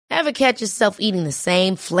Ever catch yourself eating the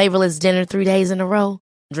same flavorless dinner 3 days in a row?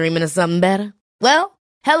 Dreaming of something better? Well,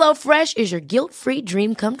 HelloFresh is your guilt-free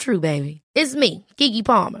dream come true, baby. It's me, Keke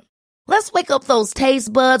Palmer. Let's wake up those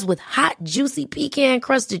taste buds with hot, juicy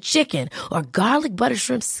pecan-crusted chicken or garlic butter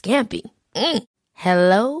shrimp scampi.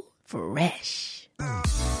 Hello Fresh.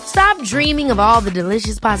 Stop dreaming of all the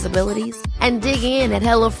delicious possibilities and dig in at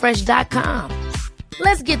HelloFresh.com.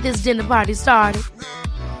 Let's get this dinner party started.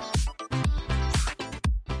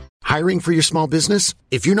 Hiring for your small business?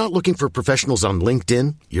 If you're not looking for professionals on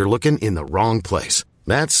LinkedIn, you're looking in the wrong place.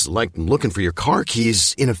 That's like looking for your car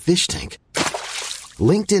keys in a fish tank.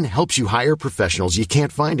 LinkedIn helps you hire professionals you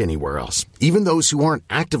can't find anywhere else, even those who aren't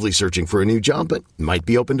actively searching for a new job but might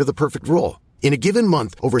be open to the perfect role. In a given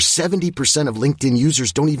month, over 70% of LinkedIn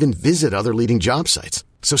users don't even visit other leading job sites.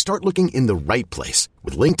 So start looking in the right place.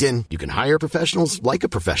 With LinkedIn, you can hire professionals like a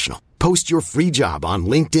professional. Post your free job on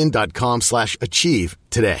linkedin.com/achieve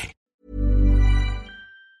today.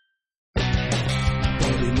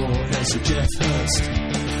 Bobby Moore as a Jeff Hurst.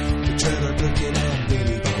 The trailer looking at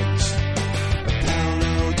Billy Bones. A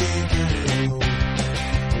Paolo Di Canio.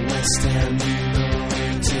 West Ham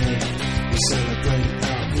United. We celebrate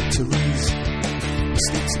our victories. We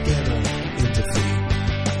stick together in defeat.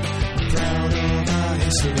 Proud of our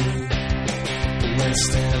history.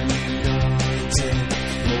 West Ham United.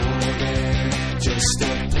 More than just a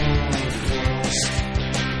podcast.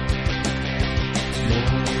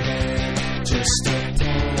 More than just a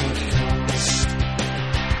podcast.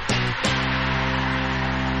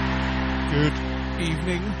 Good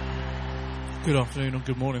evening, good afternoon, or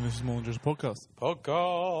good morning. This is More Than Just a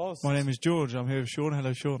Podcast. My name is George. I'm here with Sean.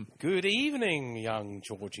 Hello, Sean. Good evening, young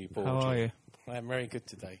Georgie Porgy. How are you? I am very good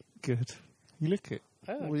today. Good. You look it.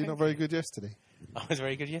 Oh, Were you not very good yesterday? I was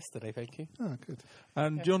very good yesterday, thank you. Oh, good.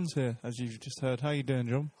 And John's here, as you've just heard. How are you doing,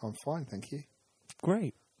 John? I'm fine, thank you.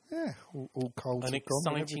 Great. Yeah, all cold. An have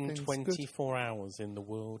gone and exciting everything's good. 24 hours in the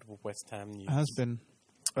world of West Ham news. It has been.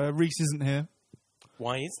 Reese isn't here.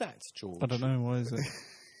 Why is that, George? I don't know. Why is it?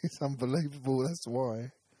 It's unbelievable, that's why.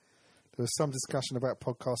 There was some discussion about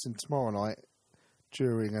podcasting tomorrow night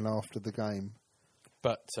during and after the game.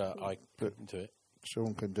 But I couldn't do it.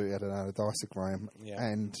 Sean can do it at an Allardyce-ogram. Yeah.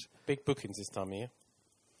 And Big bookings this time of year.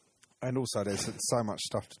 also there's so much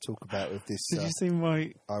stuff to talk about with this Did you see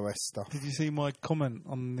my? OS stuff. Did you see my comment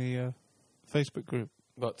on the Facebook group,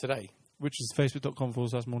 But today? which is facebook.com/More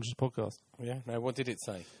Than Just a Podcast? Yeah. No, what did it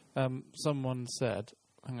say? Someone said,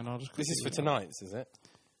 "Hang on, I'll just." This is for quickly- tonight's, is it?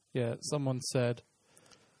 Yeah, someone said,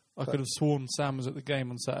 I could have sworn Sam was at the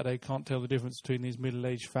game on Saturday. Can't tell the difference between these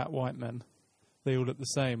middle-aged fat white men. They all look the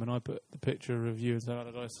same. And I put the picture of you and Sam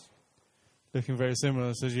Allardyce looking very similar.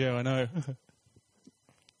 I says, yeah, I know.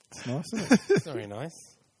 It's nice, isn't it? It's very nice.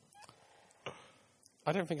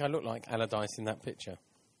 I don't think I look like Allardyce in that picture.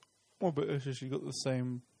 Well, but it's just you got the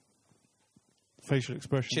same facial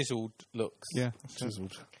expression. Chiseled looks. Yeah.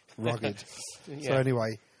 Chiseled, rugged. Yeah. So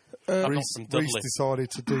anyway, I'm not Reece from Dudley. decided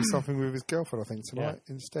to do something with his girlfriend, I think, tonight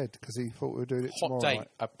instead, because he thought we were doing it Hot tomorrow date. night.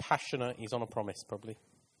 A passionate. He's on a promise, probably.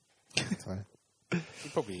 So, He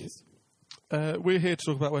probably is. We're here to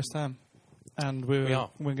talk about West Ham. And We are.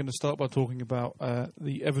 we're going to start by talking about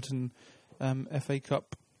the Everton FA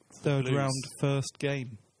Cup third Blues. round first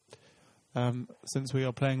game. Since we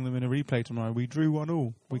are playing them in a replay tomorrow, we drew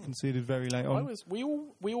 1-1. We conceded very late on. We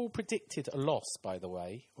all predicted a loss, by the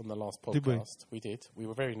way, on the last podcast. Did we? We did. We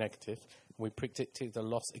were very negative. We predicted a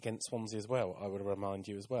loss against Swansea as well. I would remind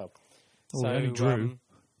you as well. Well, we only drew.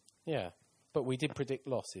 Yeah, but we did predict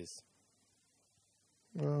losses.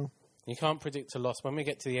 well, You can't predict a loss. When we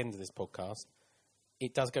get to the end of this podcast,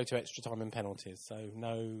 it does go to extra time and penalties. So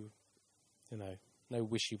no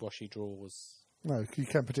wishy-washy draws. no, you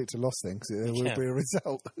can't predict a loss then, because there will can. be a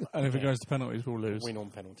result. And if it goes to penalties, we'll lose. Win on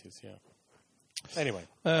penalties, yeah. Anyway,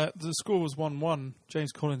 The score was 1-1.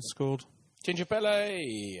 James Collins scored. Ginger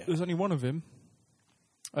Pele. There's only one of him.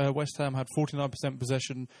 West Ham had 49%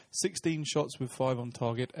 possession, 16 shots with 5 on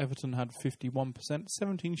target. Everton had 51%,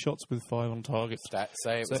 17 shots with 5 on target. Stats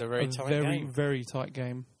say it was So a very tight very, game. very tight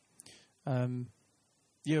game.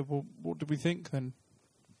 Yeah, well, what did we think then,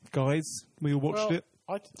 guys? We all watched it.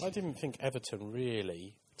 I didn't think Everton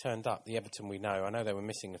really turned up. The Everton we know. I know they were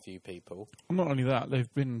missing a few people. Not only that,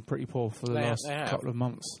 they've been pretty poor for the last They have. couple of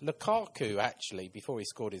months. Lukaku, actually, before he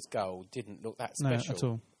scored his goal, didn't look that No, special. at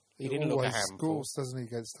all. He didn't look a always handful. scores, doesn't he,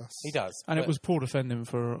 against us? He does. And it but, was poor defending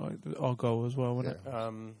for our goal as well, wasn't Yeah.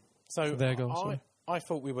 it? so their goal, sorry. I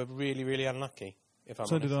thought we were really, really unlucky, if I'm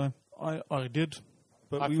So honest. did I. I did.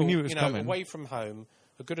 But I we thought, knew it was coming. away from home,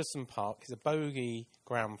 a Goodison Park is a bogey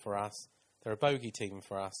ground for us. They're a bogey team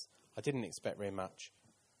for us. I didn't expect very much.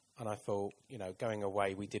 and I thought, going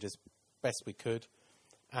away, we did as best we could,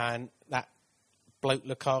 and that bloke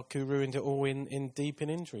Lukaku ruined it all in deep in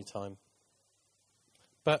injury time.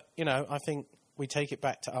 But, I think we take it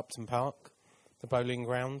back to Upton Park, the bowling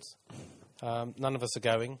grounds. None of us are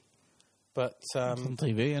going, but... It's on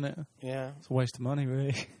TV, isn't it? Yeah. It's a waste of money,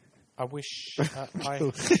 really. I wish...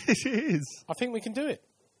 It is. I think we can do it.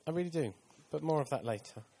 I really do. But more of that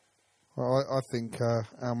later. Well, I think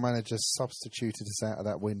our manager substituted us out of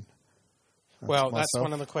that win. That's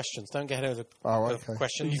one of the questions. Don't get ahead of the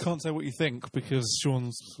questions. You can't say what you think because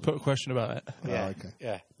Sean's put a question about it. Yeah,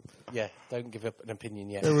 okay. Yeah. Don't give up an opinion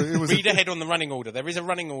yet. It was Read ahead on the running order. There is a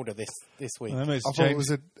running order this week. I thought it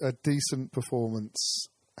was a decent performance,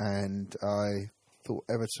 and I thought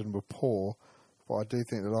Everton were poor, but I do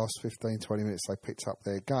think the last 15, 20 minutes they picked up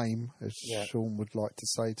their game, as Sean would like to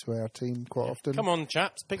say to our team quite often. Come on,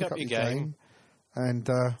 chaps, pick up your game. And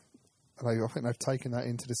I think they've taken that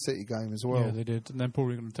into the City game as well. Yeah, they did, and they're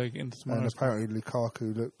probably going to take it into tomorrow. And apparently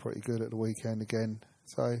Lukaku looked pretty good at the weekend again.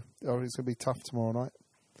 So I think it's going to be tough tomorrow night.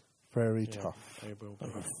 Very tough. They will be.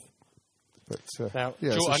 But now,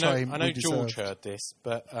 it's a shame. I know George heard this,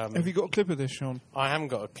 but have you got a clip of this, Sean? I haven't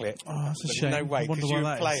got a clip. Oh, that's a There's shame. no way, because you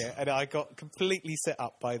that play is. it, and I got completely set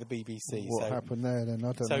up by the BBC. What happened there then?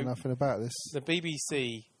 I don't know nothing about this. The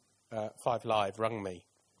BBC 5 Live rung me,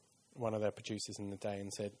 one of their producers in the day,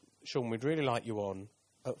 and said, Sean, we'd really like you on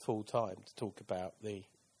at full time to talk about the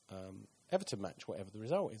Everton match, whatever the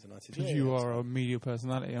result is. And I said, because you are a media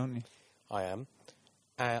personality, aren't you? I am.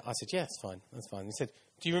 I said, yeah, that's fine. He said,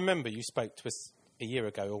 do you remember you spoke to us a year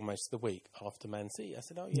ago, almost the week after Man City? I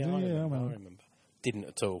said, oh, yeah, I remember. Didn't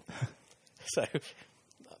at all. So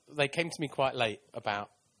they came to me quite late,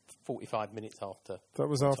 about 45 minutes after. That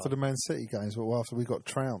was after the Man City games, but after we got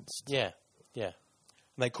trounced. Yeah. And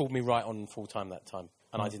they called me right on full time that time,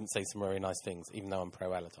 and I didn't say some very nice things, even though I'm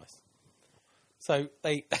pro Allardyce. So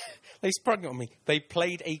they sprung it on me. They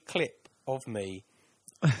played a clip of me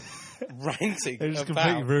ranting. They just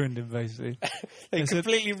completely ruined him, basically. They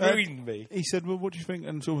completely ruined me. He said, well, what do you think?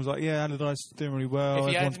 And Sean was like, yeah, Allardyce is doing really well.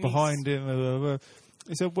 Everyone's behind him. Blah, blah, blah.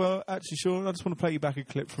 He said, well, actually, Sean, I just want to play you back a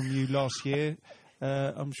clip from you last year.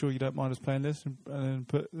 I'm sure you don't mind us playing this. And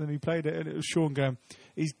then he played it, and it was Sean going,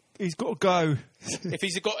 he's got to go. If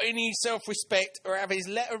he's got any self-respect or have his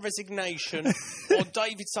letter of resignation on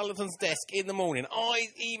David Sullivan's desk in the morning. I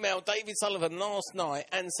emailed David Sullivan last night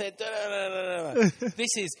and said,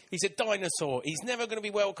 he's a dinosaur. He's never going to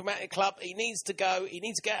be welcome at a club. He needs to go. He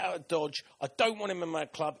needs to get out of Dodge. I don't want him in my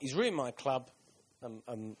club. He's ruined my club.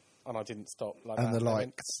 And I didn't stop. And the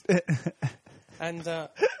likes. And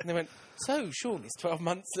they went, so, Sean, it's 12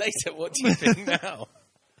 months later. What do you think now?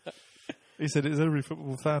 He said it's every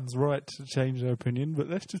football fan's right to change their opinion, but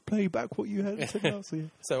let's just play back what you had said last year.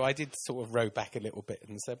 So I did sort of row back a little bit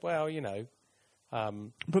and said, well,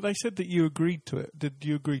 But they said that you agreed to it. Did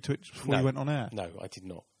you agree to it before you went on air? No, I did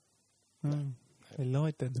not. No. They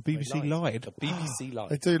lied then. The BBC lied. The BBC lied.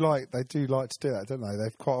 They do like to do that, don't they?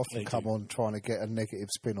 They've quite often come on trying to get a negative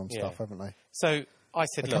spin on stuff, haven't they? So I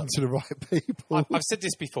said, they come to the right people. I've said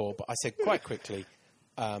this before, but I said quite quickly,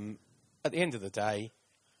 at the end of the day,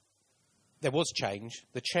 there was change.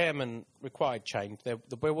 The chairman required change. There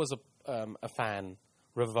was a fan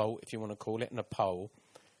revolt, if you want to call it, and a poll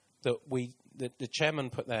that the chairman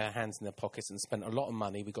put their hands in their pockets and spent a lot of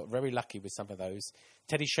money. We got very lucky with some of those.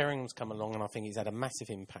 Teddy Sheringham's come along, and I think he's had a massive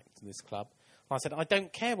impact on this club. And I said, I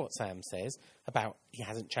don't care what Sam says about he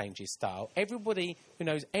hasn't changed his style. Everybody who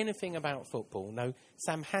knows anything about football knows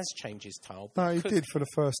Sam has changed his style. No, he did for the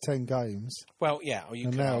first 10 games. Well, yeah, or you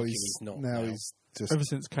can argue he's not. Now he's just... Ever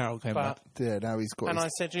since Carroll came back. Yeah, now he's got And I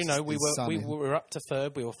said, we were up to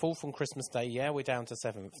third. We were fourth on Christmas Day. Yeah, we're down to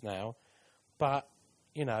seventh now. But,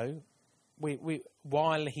 we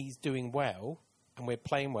while he's doing well and we're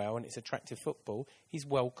playing well and it's attractive football, he's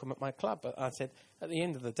welcome at my club. But I said, at the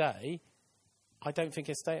end of the day, I don't think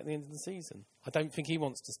he'll stay at the end of the season. I don't think he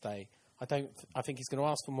wants to stay. I think he's going to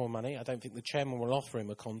ask for more money. I don't think the chairman will offer him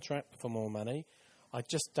a contract for more money. I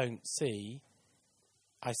just don't see...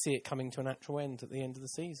 I see it coming to a natural end at the end of the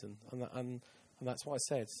season. And that's what I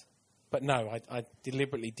said. But no, I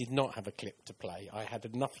deliberately did not have a clip to play. I had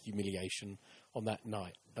enough humiliation on that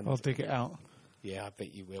night. And I'll dig it out. Yeah, I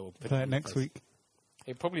bet you will. Play it next week.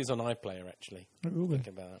 It probably is on iPlayer, actually. It will be.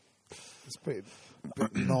 Thinking about that. It's a bit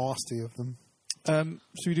nasty of them.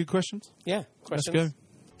 Should we do questions? Yeah, questions.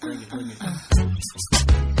 Let's go.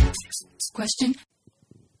 Question.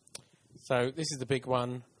 So this is the big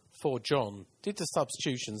one for John. Did the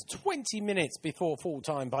substitutions 20 minutes before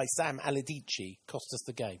full-time by Sam Allardyce cost us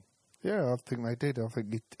the game? Yeah, I think they did. I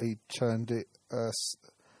think he turned it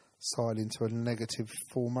side into a negative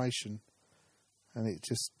formation, and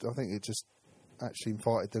I think it just actually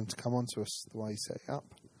invited them to come onto us the way he set it up.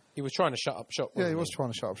 He was trying to shut up shop. Yeah, he was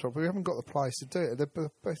trying to shut up shop, but we haven't got the players to do it.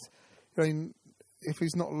 But I mean, if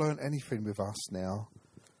he's not learnt anything with us now,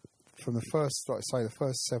 from the first, like I say, the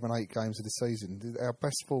first 7-8 games of the season, our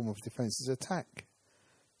best form of defence is attack.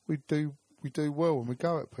 We do well when we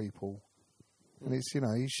go at people, and it's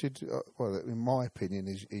he should. Well, in my opinion,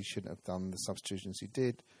 he shouldn't have done the substitutions he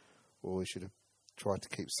did, or he should have tried to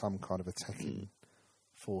keep some kind of attacking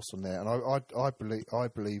force on there. And I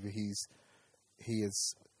believe he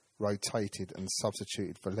has rotated and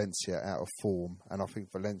substituted Valencia out of form, and I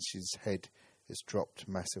think Valencia's head has dropped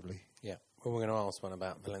massively. Yeah, well, we're going to ask one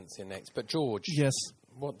about Valencia next. But George, yes,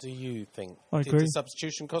 what do you think? I Did agree. the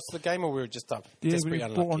substitution cost the game, or we were just up? Yeah, just we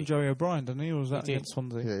unlucky? brought on Joey O'Brien, didn't he? Or was that against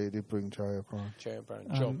Swansea? Yeah, he did bring Joey O'Brien. Joey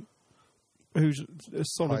O'Brien, Job. Who's a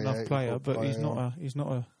solid enough player, but he's not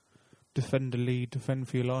a defend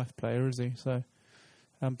for your life player, is he? So,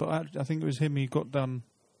 but I think it was him. He got done.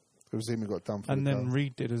 It was him who got done for and the then goal.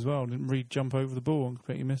 Reed did as well. Didn't Reed jump over the ball and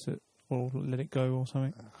completely miss it, or let it go, or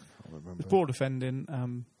something? I can't remember. It was poor defending.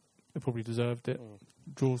 They probably deserved it.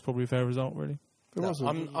 Draw's probably a fair result, really. No,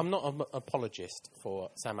 I'm not an apologist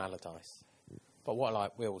for Sam Allardyce, but what I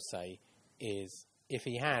will say is, if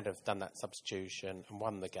he had have done that substitution and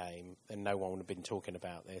won the game, then no one would have been talking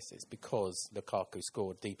about this. It's because Lukaku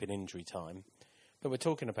scored deep in injury time that we're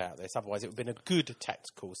talking about this. Otherwise, it would have been a good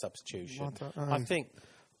tactical substitution. I think.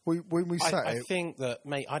 I think that,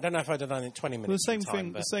 mate. I don't know if I'd have done it in 20 minutes.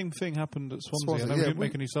 The same thing happened at Swansea. I know we didn't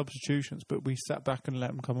make any substitutions, but we sat back and let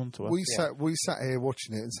them come on to us. We sat here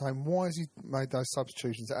watching it and saying, why has he made those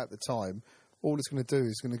substitutions at the time? All it's going to do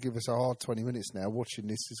is going to give us a hard 20 minutes now. Watching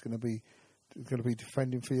this is going to be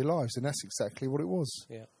defending for your lives, and that's exactly what it was.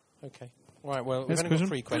 Yeah. Okay. All right. Well, we've only got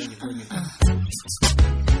 3 questions.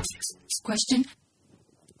 Question.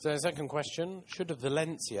 So, the second question: should have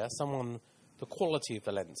Valencia, the quality of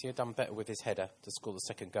Valencia, done better with his header to score the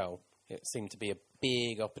second goal? It seemed to be a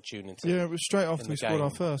big opportunity. Yeah, it was straight after we scored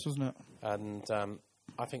our first, wasn't it? And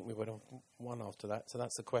I think we would have won after that. So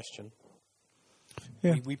that's the question.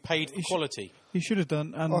 Yeah. We paid for quality. He should have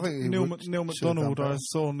done. And Neil McDonald, I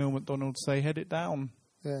saw Neil McDonald say, head it down.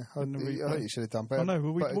 Yeah, I think he should have done better. I know.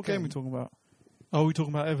 What game are we talking about? Oh, we're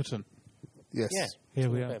talking about Everton. Yes. Yeah. Here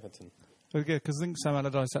we are. Everton. Yeah, because I think Sam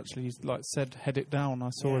Allardyce actually said head it down.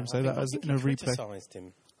 I saw him say that as in a replay. Criticised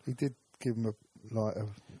him. He did give him a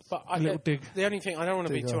little dig. The only thing, I don't want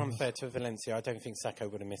to be too unfair to Valencia. I don't think Sacco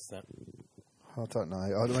would have missed that. I don't know.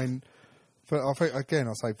 I mean, I think again,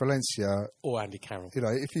 I say Valencia or Andy Carroll.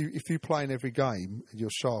 If you play in every game and you're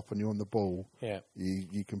sharp and you're on the ball,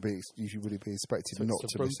 you should really be expected not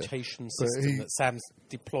to miss it. It's a rotation system that Sam's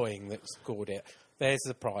deploying that scored it. There's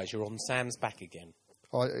the prize. You're on Sam's back again.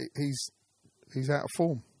 He's out of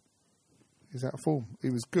form. He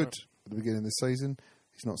was good at the beginning of the season.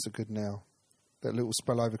 He's not so good now. That little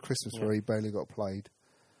spell over Christmas where he barely got played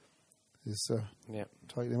is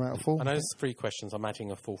taking him out of form. I know there's 3 questions. I'm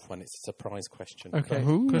adding a 4th one. It's a surprise question. Okay.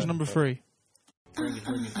 Question number 3.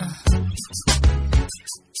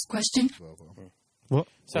 Question. What?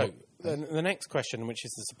 So the next question, which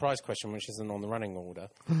is the surprise question, which isn't on the running order,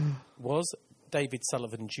 was David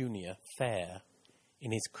Sullivan Jr. fair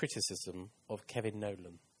in his criticism of Kevin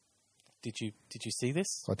Nolan? Did you see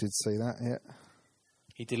this? I did see that. Yeah.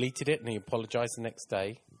 He deleted it and he apologised the next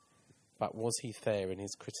day. But was he fair in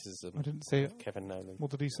his criticism? I didn't see it. Of Kevin Nolan.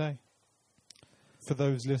 What did he say? For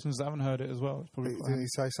those listeners that haven't heard it as well, it's probably. Did he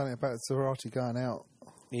say something about Zarate going out?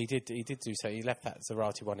 He did do so. He left that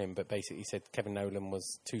Zarate one in, but basically he said Kevin Nolan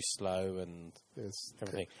was too slow and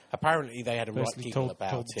everything. Apparently they had a right giggle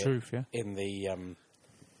about it truth, yeah? in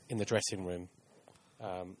the dressing room.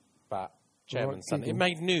 But Chairman Son, it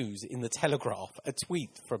made news in the Telegraph. A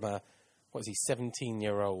tweet from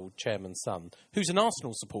 17-year-old Chairman Son, who's an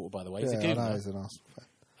Arsenal supporter, by the way. He's a Gooner. I know he's an Arsenal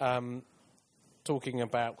fan. Talking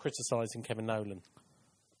about criticising Kevin Nolan.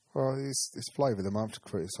 Well, it's flavour of the month to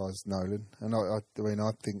criticise Nolan, and I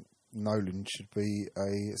think Nolan should be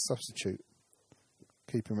a substitute.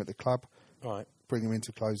 Keep him at the club, right? Bring him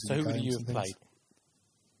into closing. So who would you have played?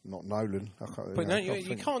 Not Nolan.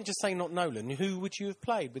 You can't just say not Nolan. Who would you have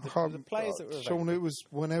played with the players that were available? Sean, it was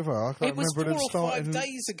whenever. I can't remember them starting. It was 4 or 5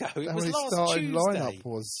 days ago. It was last Tuesday. Lineup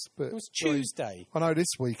was. But it was Tuesday. I know this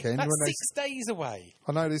weekend. That's 6 days away.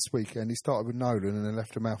 I know this weekend he started with Nolan and then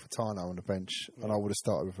left Amalfitano on the bench, and I would have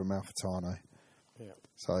started with Amalfitano. Yeah.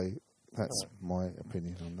 So that's my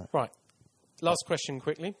opinion on that. Right. Last question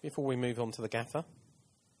quickly before we move on to the gaffer.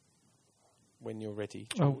 When you're ready,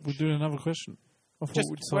 George. Oh, we're doing another question. We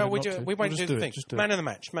won't do the thing. Man of the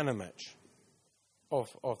match.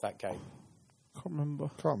 of that game? Can't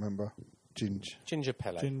remember. Ginger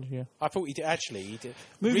Pele. Ginger, yeah. I thought he did. Actually, he did.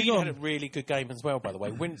 Moving Reed on. had a really good game as well, by the way.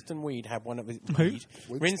 Winston Reed had one of his. Who?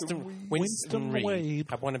 Winston Reed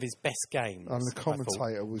had one of his best games. And the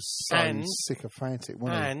commentator was so sycophantic,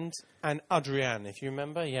 wasn't he? And Adrian, if you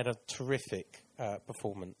remember, he had a terrific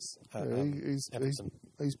performance. He's been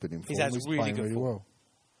in form. He's playing really well.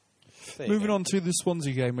 Moving on to the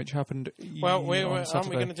Swansea game, which happened. Well, on aren't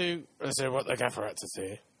we going to Saturday. do? Let's see what the gaffer had to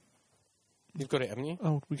say. You've got it, haven't you?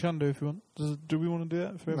 Oh, we can do if you want. Do we want to do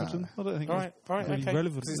that for Everton? I don't think it's really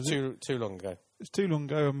relevant. This is too long ago. It's too long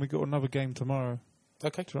ago, and we got another game tomorrow.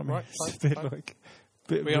 Okay, Do you know what I mean? right. It's a bit like.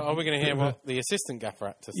 Are we going to hear what the assistant gaffer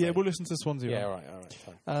had to say? Yeah, we'll listen to Swansea. Yeah, all right,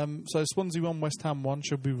 fine. So Swansea 1, West Ham 1.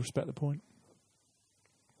 Should we respect the point?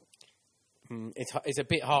 It's a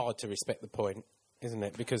bit hard to respect the point, isn't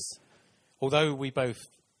it? Because although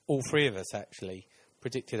all three of us actually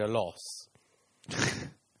predicted a loss,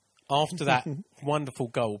 after that wonderful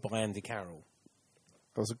goal by Andy Carroll.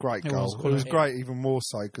 It was a great It goal. was, It was great even more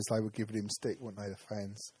so because they were giving him stick, weren't they, the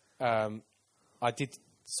fans? I did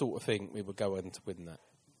sort of think we were going to win that.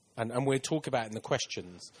 And we'll talk about in the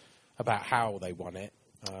questions about how they won it.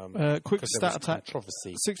 Quick stat attack.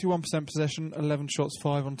 Controversy. 61% possession, 11 shots,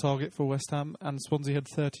 5 on target for West Ham, and Swansea had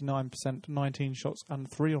 39%, 19 shots and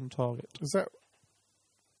 3 on target. Is that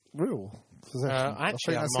real possession? Actually, I think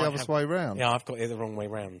that's the other way round. Yeah, I've got it the wrong way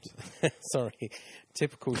round. Sorry.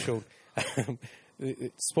 Typical Sean.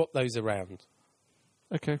 Swap those around.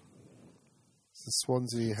 Okay. So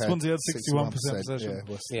Swansea had 61% possession.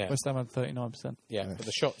 Yeah, West Ham had 39%. Yeah, but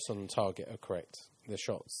the shots on target are correct. The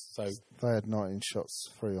shots. So they had 19 shots,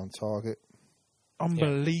 3 on target.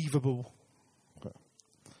 Unbelievable.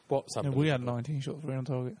 what's No, we had 19 shots, 3 on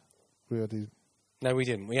target. No, we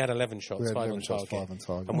didn't. We had 11 shots, 5 on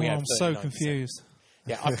target. And we had I'm so 39%. confused.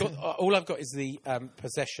 Yeah, I've got all I've got is the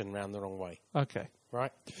possession round the wrong way. Okay.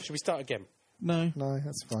 Right? Should we start again? No,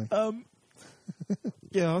 that's fine.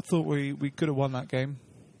 Yeah, I thought we could have won that game.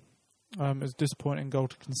 It was a disappointing goal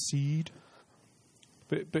to concede.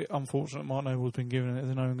 Bit unfortunate Mark Noble's been given it as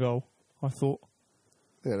an own goal, I thought.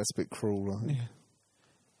 Yeah, that's a bit cruel, I think.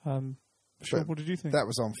 Yeah. Sean, what did you think? That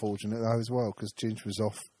was unfortunate, though, as well, because Ginge was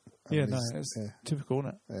off. Yeah, no, it's typical, isn't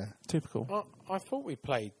it? Yeah. Typical. I thought we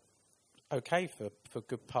played okay for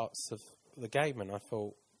good parts of the game, and I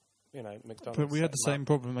thought, McDonald. But we had the same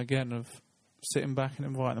problem again of sitting back and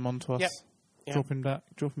inviting them onto us, dropping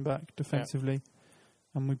back defensively,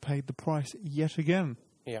 and we paid the price yet again.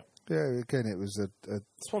 Yeah. Yeah, again, it was a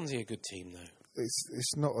Swansea a good team, though.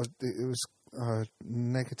 It's not it was a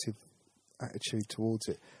negative attitude towards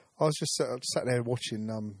it. I was just sat there watching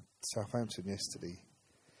Southampton yesterday,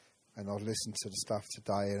 and I listened to the stuff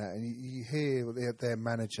today, and you hear their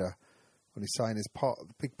manager when he's saying a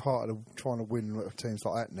big part of trying to win teams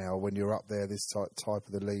like that now, when you're up there, this type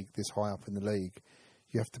of the league, this high up in the league,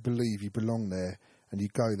 you have to believe you belong there, and you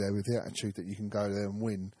go there with the attitude that you can go there and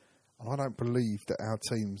win. And I don't believe that our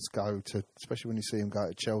teams go to, especially when you see them go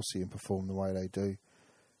to Chelsea and perform the way they do.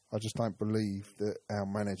 I just don't believe that our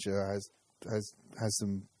manager has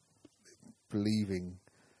them believing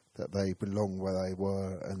that they belong where they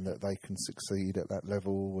were and that they can succeed at that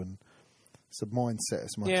level. And it's a mindset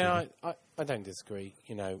as much. Yeah, I don't disagree.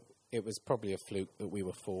 It was probably a fluke that we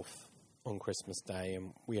were fourth on Christmas Day,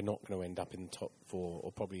 and we are not going to end up in the top 4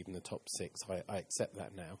 or probably even the top 6. I accept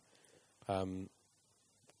that now.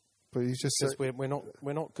 But you just because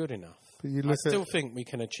we're not good enough. But you I still think we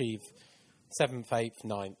can achieve 7th, 8th,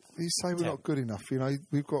 9th. You say we're not good enough.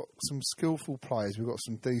 We've got some skillful players, we've got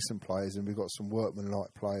some decent players, and we've got some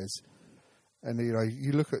workmanlike players. And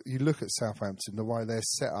you look at Southampton, the way they're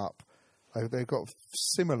set up. They've got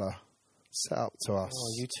similar set up to us.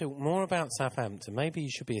 Oh, you talk more about Southampton. Maybe you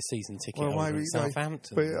should be a season ticket holder at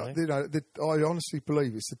Southampton. But I honestly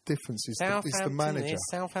believe it's the difference. It's the manager.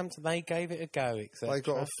 Southampton, they gave it a go, etc. They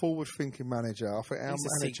got a forward-thinking manager. I think our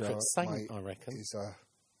manager, secret saint, I reckon, is a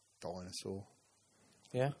dinosaur.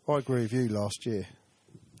 Yeah, I agree with you. Last year,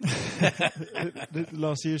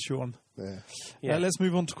 last year, Sean. Yeah. Let's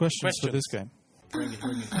move on to questions for this game.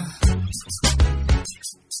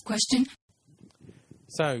 Question.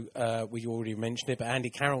 So, we already mentioned it, but Andy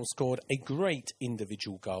Carroll scored a great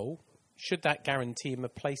individual goal. Should that guarantee him a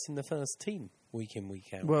place in the first team week in,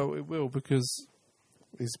 week out? Well, it will, because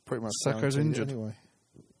he's pretty much Saka's injured. Anyway.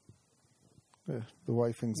 Yeah, the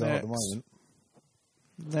way things are at the moment.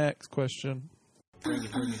 Next question.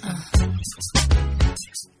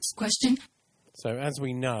 Question. So, as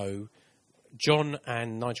we know, John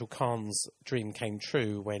and Nigel Khan's dream came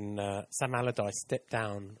true when Sam Allardyce stepped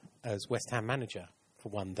down as West Ham manager for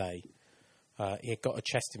one day. He had got a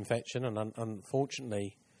chest infection, and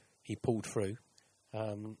unfortunately, he pulled through.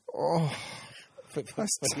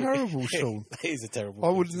 That's terrible, Sean. That is a terrible. I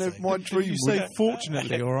would live my dream. Did you say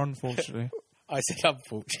fortunately or unfortunately? I said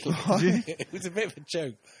unfortunately. It was a bit of a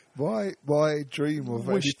joke. My dream of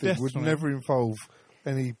anything would never involve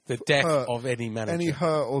the death hurt, of any manager. any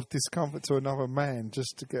hurt or discomfort to another man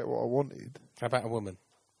just to get what I wanted. How about a woman?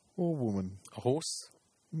 Or woman. A horse?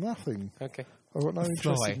 Nothing. Okay. I've got no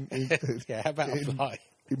interest in yeah, how about a fly?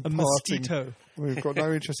 A mosquito. We've got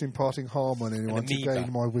no interest in imparting harm on anyone to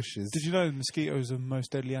gain my wishes. Did you know the mosquito is the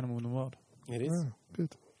most deadly animal in the world? It is. Oh,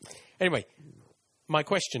 good. Anyway, my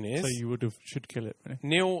question is... So you should kill it,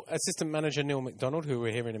 really? Assistant manager Neil McDonald, who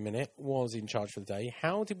we'll hear in a minute, was in charge for the day.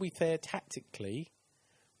 How did we fare tactically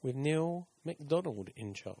with Neil McDonald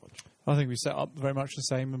in charge? I think we set up very much the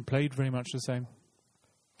same and played very much the same.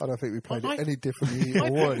 I don't think we played it any differently. I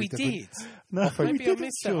thought we did. No, maybe I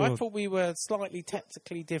missed that. I thought we were slightly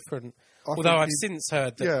tactically different. Although I've since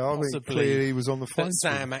heard that possibly he was on the phone. That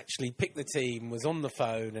Sam actually picked the team, was on the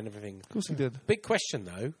phone and everything. Of course he did. Big question,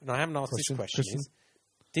 though, and I haven't asked this question, is,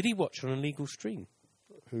 did he watch on a legal stream?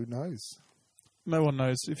 Who knows? No one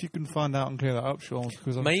knows. If you can find out and clear that up, Sean,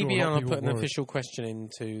 because maybe I'll put an official question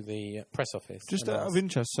into the press office. Just out of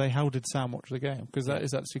interest, say, how did Sam watch the game? Because that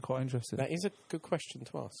is actually quite interesting. That is a good question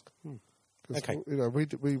to ask. Okay.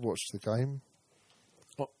 We watched the game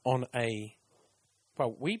on a...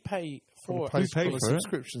 Well, we pay for a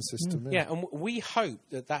subscription system. Yeah, and we hope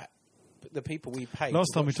that the people we pay...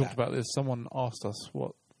 Last time we talked about this, someone asked us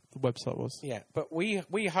what the website was. Yeah, but we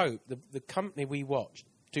hope the company we watch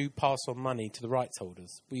do pass on money to the rights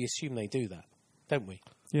holders. We assume they do that, don't we?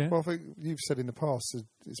 Yeah. Well, I think you've said in the past that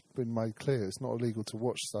it's been made clear it's not illegal to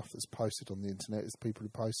watch stuff that's posted on the internet. It's the people who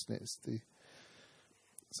post it. Is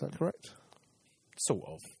that correct? Sort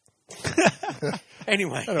of.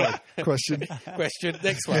 Anyway. Question.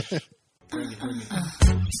 Next one.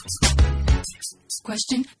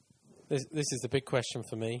 Question. This is the big question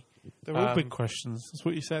for me. They're all big questions. That's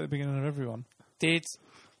what you say at the beginning of everyone. Did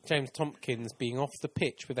James Tompkins being off the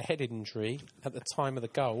pitch with a head injury at the time of the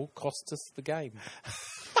goal cost us the game?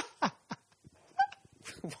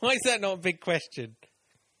 Why is that not a big question?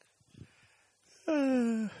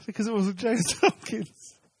 Because it wasn't James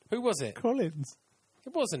Tompkins. Who was it? Collins.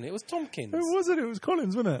 It wasn't. It was Tompkins. Who was it? It was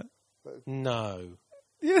Collins, wasn't it? No.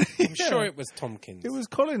 Yeah. I'm sure it was Tompkins. It was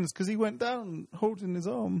Collins because he went down holding his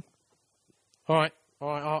arm. All right.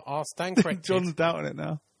 I'll stand corrected. John's doubting it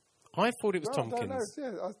now. I thought it was Tompkins.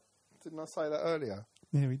 Didn't I say that earlier?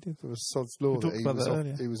 Yeah, we did. It was Sod's Law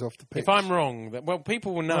that he was off the pitch. If I'm wrong,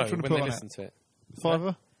 people will know when they listen to it.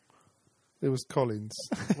 Fiver? It was Collins.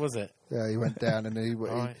 Was it? Yeah, he went down and he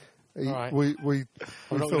right. I'm not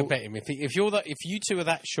going to bet him. If you two are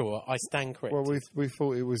that sure, I stand corrected. Well, we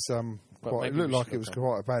thought it was it looked like it was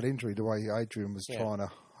quite a bad injury the way Adrian was trying to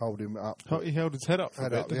hold him up. He held his head up for a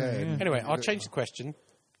bit, didn't he? Anyway, I'll change the question.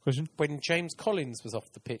 Question? When James Collins was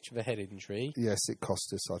off the pitch with a head injury... Yes, it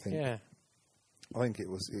cost us, I think. Yeah. I think it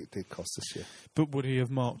did cost us, yeah. But would he have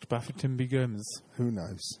marked Bafferton Gomez? Who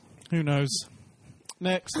knows? Who knows?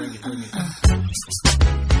 Next.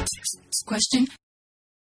 Question.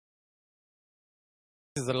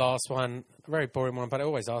 This is the last one. A very boring one, but I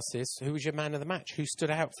always ask this. Who was your man of the match? Who stood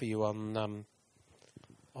out for you on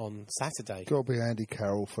Saturday? Got to be Andy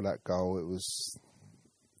Carroll for that goal. It was...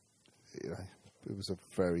 It was a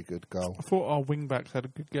very good goal. I thought our wing-backs had a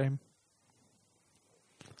good game.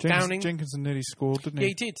 Jenkinson nearly scored, didn't he? Yeah,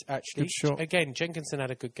 he did, actually. Good shot. Again, Jenkinson had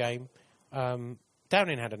a good game.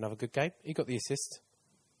 Downing had another good game. He got the assist.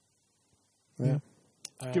 Yeah.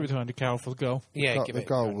 Give it to Andy Carroll for the goal. Yeah, the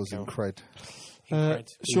goal was incredible. Sean,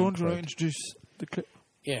 do you want to introduce the clip?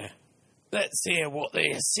 Yeah. Let's hear what the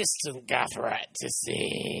assistant gaffer had to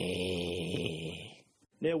say.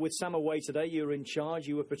 Neil, with Sam away today, you were in charge,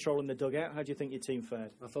 you were patrolling the dugout. How do you think your team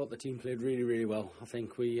fared? I thought the team played really, really well. I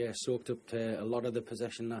think we soaked up a lot of the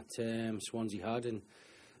possession that Swansea had, and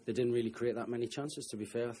they didn't really create that many chances, to be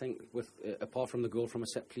fair. I think, apart from the goal from a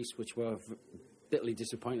set-piece, which we're bitterly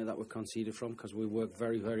disappointed that we conceded from, because we worked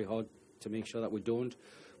very, very hard to make sure that we don't.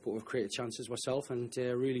 But we've created chances ourselves, and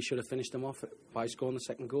really should have finished them off by scoring the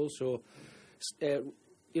second goal. So,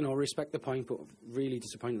 respect the point, but really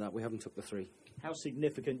disappointed that we haven't took the 3. How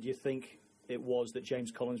significant do you think it was that James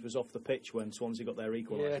Collins was off the pitch when Swansea got their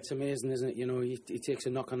equaliser? Yeah, it's amazing, isn't it? You know, he takes a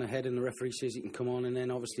knock on the head and the referee says he can come on, and then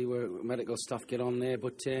obviously medical staff get on there.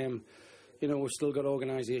 But, we've still got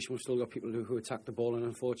organisation, we've still got people who attack the ball, and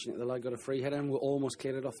unfortunately the lad got a free header and we almost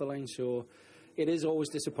cleared it off the line. So it is always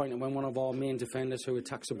disappointing when one of our main defenders who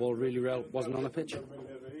attacks the ball really well wasn't on the pitch.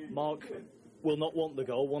 Mark will not want the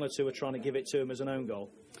goal. 1 or 2 are trying to give it to him as an own goal.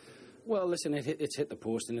 Well, listen, it's hit the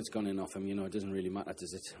post and it's gone in off him. You know, it doesn't really matter,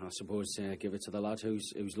 does it? I suppose give it to the lad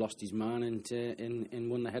who's lost his man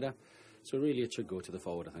and won the header. So really, it should go to the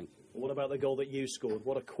forward, I think. What about the goal that you scored?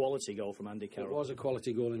 What a quality goal from Andy Carroll. It was a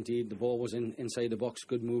quality goal indeed. The ball was inside the box,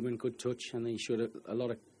 good movement, good touch, and he showed a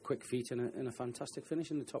lot of quick feet and a fantastic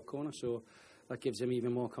finish in the top corner. So that gives him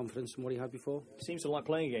even more confidence than what he had before. He seems to like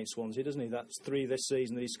playing against Swansea, doesn't he? That's 3 this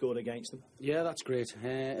season that he scored against them. Yeah, that's great.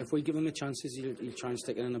 If we give him the chances, he'll try and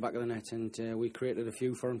stick it in the back of the net. And we created a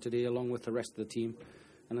few for him today, along with the rest of the team.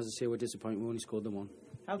 And as I say, we're disappointed we only scored the one.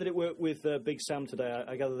 How did it work with Big Sam today?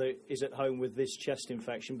 I gather that he's at home with this chest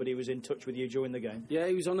infection, but he was in touch with you during the game. Yeah,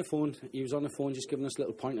 he was on the phone. He was on the phone just giving us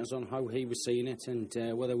little pointers on how he was seeing it and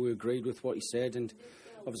whether we agreed with what he said. And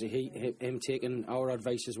obviously him taking our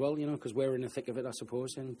advice as well, you know, because we're in the thick of it, I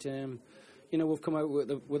suppose. And, you know, we've come out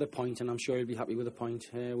with a point, and I'm sure he'll be happy with a point.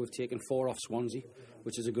 We've taken 4 off Swansea,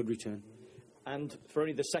 which is a good return. And for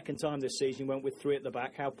only the second time this season, you went with 3 at the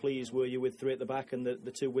back. How pleased were you with 3 at the back and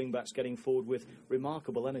the 2 wing-backs getting forward with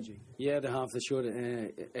remarkable energy? Yeah, they have. They showed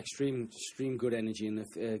extreme good energy and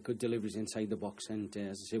good deliveries inside the box. And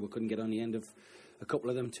as I say, we couldn't get on the end of a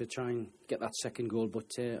couple of them to try and get that second goal.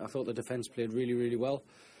 But I thought the defence played really, really well.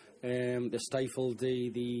 They stifled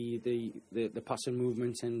the passing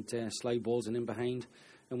movement and slide balls and in behind.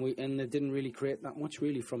 And they didn't really create that much,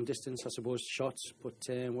 really, from distance, I suppose, shots. But,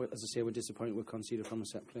 as I say, we're disappointed we conceded from a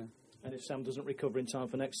set player. And if Sam doesn't recover in time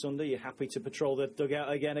for next Sunday, you're happy to patrol the dugout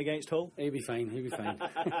again against Hull? He'll be fine,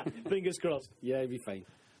 Fingers crossed. Yeah, he'll be fine.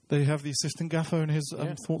 There you have the assistant gaffer and his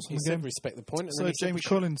thoughts on the game. Respect the point. And so James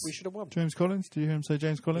Collins. We should have won. James Collins, do you hear him say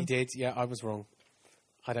James Collins? He did, yeah, I was wrong.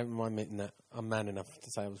 I don't mind admitting that. I'm man enough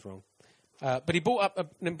to say I was wrong. But he brought up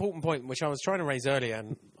an important point, which I was trying to raise earlier,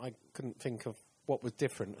 and I couldn't think of what was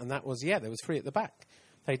different, and that was, there was 3 at the back.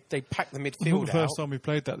 They packed the midfield out. It's not the first time we've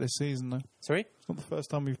played that this season, though. Sorry? It's not the first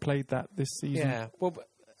time we've played that this season. Yeah, well,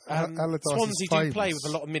 Swansea do play with a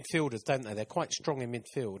lot of midfielders, don't they? They're quite strong in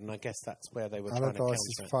midfield, and I guess that's where they were trying to counter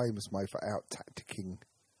Allardyce is famous, mate, for out-tacticking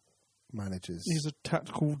managers. He's a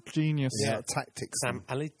tactical genius. Yeah, tactics. Sam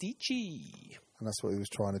Allardyce. And that's what he was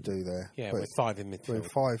trying to do there. Yeah, with 5 in midfield.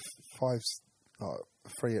 With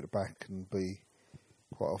 3 at the back can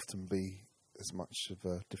quite often be as much of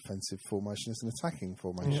a defensive formation as an attacking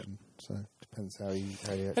formation. So it depends how you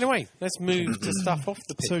Anyway, let's move to stuff off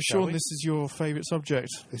the pitch. So, Sean, this is your favourite subject.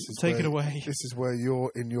 Take it away. This is where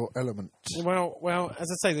you're in your element. Well, as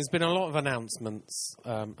I say, there's been a lot of announcements,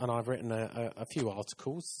 and I've written a few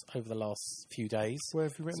articles over the last few days. Where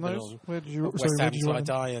have you written those? Where did you West Ham Till I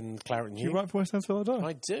Die and Claret New. You write for West Ham Till I Die?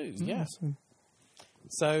 I do, yes.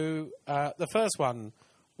 So the first one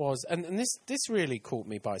was, and this really caught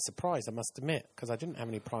me by surprise, I must admit, because I didn't have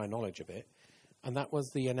any prior knowledge of it, and that was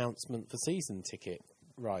the announcement for season ticket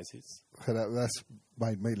rises. That's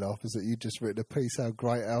made me laugh, is that you just written a piece how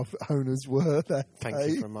great our owners were that Thank day.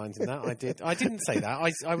 you for reminding that. I did. I didn't say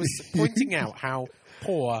that. I was pointing out how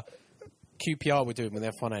poor QPR were doing with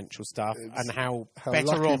their financial stuff and how better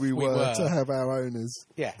lucky off we were to have our owners.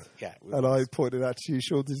 Yeah. And I pointed out to you,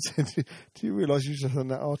 Sean, do you realise you just done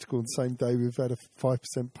that article on the same day we've had a 5%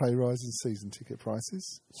 pay rise in season ticket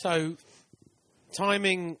prices? So,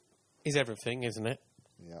 timing is everything, isn't it?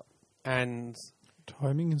 Yeah. And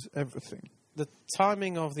timing is everything. The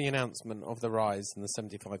timing of the announcement of the rise and the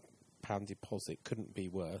 £75 deposit couldn't be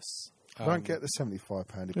worse. I don't get the £75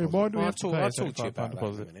 deposit. Yeah, why do we have to pay I'll talk to you about that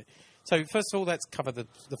in a minute. So, first of all, let's cover the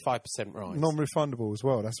 5% rise. Non-refundable as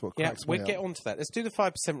well, that's what cracks me we'll get on to that. Let's do the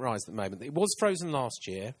 5% rise at the moment. It was frozen last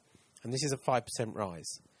year, and this is a 5%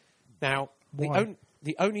 rise. Now, the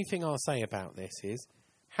only thing I'll say about this is,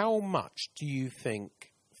 how much do you think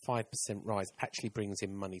 5% rise actually brings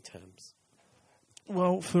in money terms?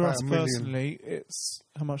 Well, for us personally, it's...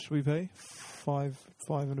 How much do we pay? Five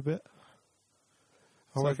and a bit.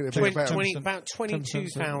 I reckon it'd be about 22,000,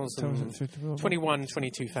 22,000.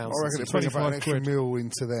 I reckon it'd bring about an extra mil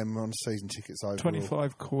into them on season tickets overall.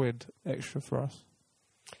 25 quid extra for us.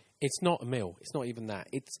 It's not a mil. It's not even that.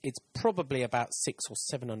 It's probably about 600,000 or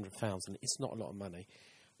 700,000. It's not a lot of money.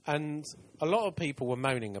 And a lot of people were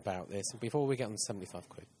moaning about this before we get on 75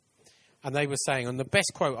 quid. And they were saying, and the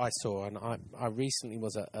best quote I saw, and I recently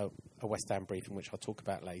was at a West Ham briefing, which I'll talk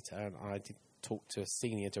about later, and I did talk to a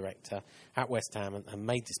senior director at West Ham and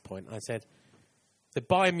made this point. I said, the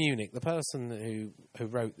Bayern Munich, the person who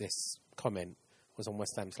wrote this comment was on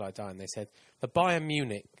West Ham Till I Die, and they said, the Bayern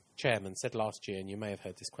Munich chairman said last year, and you may have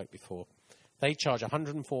heard this quote before, they charge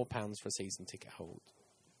 £104 for a season ticket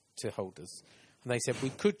to holders. And they said,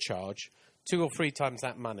 we could charge 2 or 3 times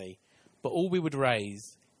that money, but all we would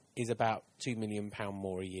raise is about £2 million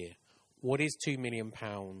more a year. What is £2 million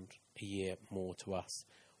a year more to us?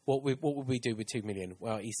 what would we do with 2 million?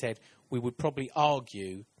 Well, he said we would probably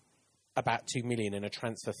argue about 2 million in a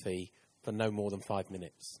transfer fee for no more than 5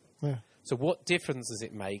 minutes. Yeah. So what difference does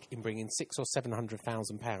it make in bringing £600,000 or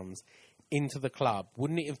 £700,000 into the club?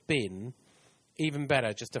 Wouldn't it have been even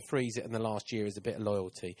better just to freeze it in the last year as a bit of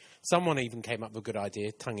loyalty? Someone even came up with a good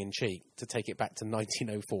idea, tongue-in-cheek, to take it back to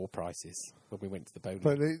 1904 prices when we went to the bowling.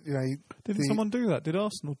 But didn't someone do that? Did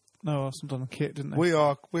Arsenal? No, Arsenal done a kit, didn't they?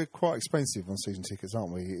 We're quite expensive on season tickets,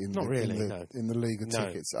 aren't we? Not really. No. In the league of No.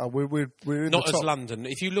 tickets, we're in not the as top. London.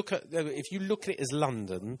 If you look at it as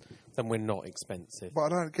London, then we're not expensive. But I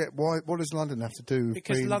don't get why. What does London have to do with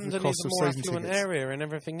Because the London cost is a of more season affluent tickets? area and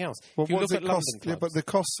everything else. Well, if you what look does at it London cost? clubs, Yeah, but the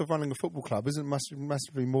costs of running a football club isn't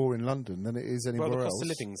massively more in London than it is anywhere well, the else. cost of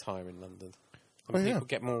living's higher in London. Oh, And yeah. people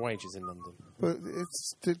get more wages in London. But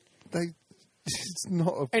it's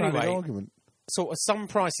not a valid Anyway, argument. Sort of some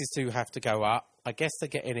prices do have to go up. I guess they're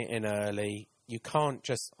getting it in early. You can't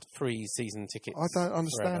just freeze season tickets. I don't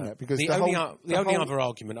understand forever. that because the the only whole- other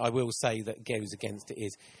argument I will say that goes against it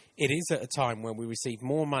is at a time when we receive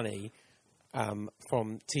more money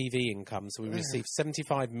from TV income. So we receive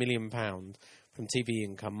 £75 million from TV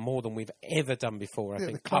income, more than we've ever done before. I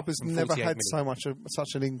think the club up has from never 48 had million.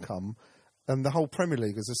 such an income, and the whole Premier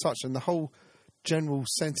League as such, and the whole general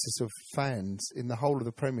census of fans in the whole of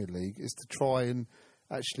the Premier League is to try and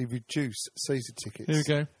actually reduce season tickets. Here we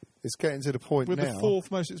go. It's getting to the point We're now. the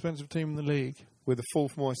fourth most expensive team in the league. We're the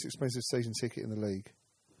fourth most expensive season ticket in the league.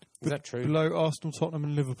 Is that true? Below Arsenal, Tottenham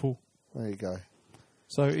and Liverpool. There you go.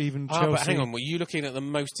 So even Chelsea... but hang on, were you looking at the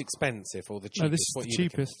most expensive or the cheapest? No, this is What are the you looking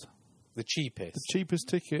at? cheapest. The cheapest? The cheapest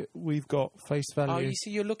ticket we've got face value. Oh, you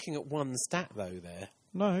see, you're looking at one stat, though, there.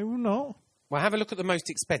 No, we're not. Well, have a look at the most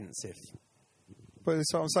expensive. But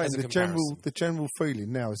that's what I'm saying. As a The general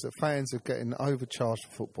feeling now is that fans are getting overcharged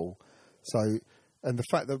for football. So, and the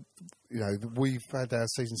fact that that we've had our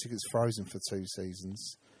season tickets frozen for 2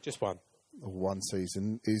 seasons, Just one. or 1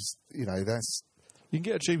 season, is that's You can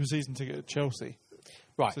get a cheaper season ticket at Chelsea.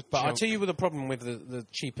 Right, It's a but I'll joke. tell you the problem with the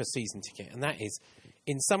cheaper season ticket, and that is,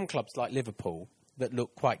 in some clubs like Liverpool that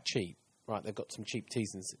look quite cheap, right, they've got some cheap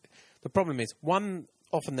seasons. The problem is, one,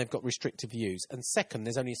 often they've got restrictive views, and second,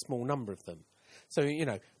 there's only a small number of them. So,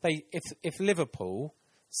 if Liverpool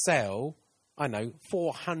sell,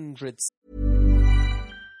 400...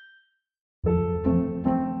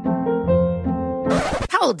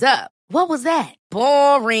 Hold up. What was that?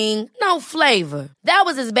 Boring. No flavor. That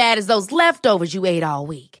was as bad as those leftovers you ate all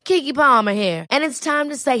week. Keke Palmer here, and it's time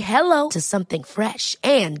to say hello to something fresh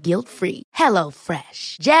and guilt-free. Hello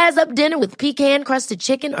Fresh. Jazz up dinner with pecan-crusted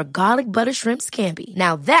chicken or garlic butter shrimp scampi.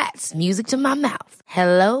 Now that's music to my mouth.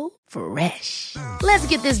 Hello Fresh. Let's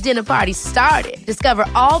get this dinner party started. Discover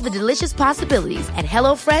all the delicious possibilities at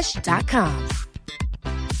HelloFresh.com.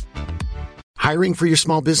 Hiring for your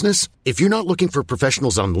small business? If you're not looking for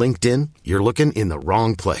professionals on LinkedIn, you're looking in the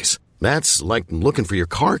wrong place. That's like looking for your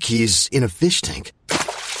car keys in a fish tank.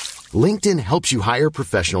 LinkedIn helps you hire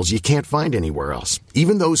professionals you can't find anywhere else,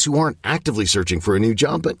 even those who aren't actively searching for a new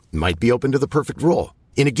job but might be open to the perfect role.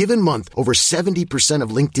 In a given month, over 70% of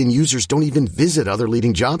LinkedIn users don't even visit other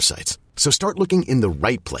leading job sites. So start looking in the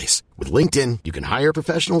right place. With LinkedIn, you can hire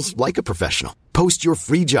professionals like a professional. Post your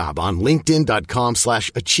free job on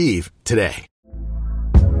linkedin.com/achieve today.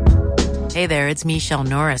 Hey there, it's Michelle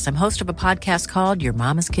Norris. I'm host of a podcast called Your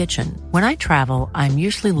Mama's Kitchen. When I travel, I'm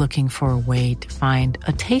usually looking for a way to find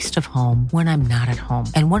a taste of home when I'm not at home.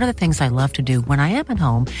 And one of the things I love to do when I am at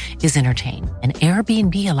home is entertain. And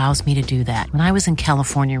Airbnb allows me to do that. When I was in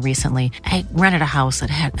California recently, I rented a house that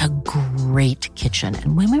had a great kitchen.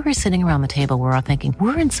 And when we were sitting around the table, we were all thinking,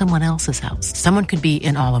 we're in someone else's house. Someone could be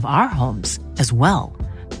in all of our homes as well.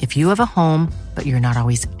 If you have a home, but you're not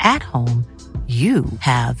always at home, you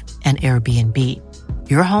have an Airbnb.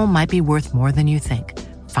 Your home might be worth more than you think.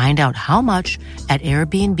 Find out how much at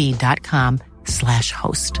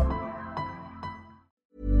airbnb.com/host.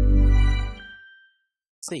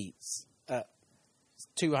 Seats at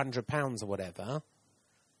 £200 or whatever,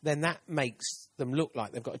 then that makes them look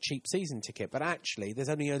like they've got a cheap season ticket. But actually, there's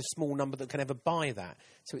only a small number that can ever buy that.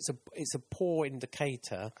 So it's a poor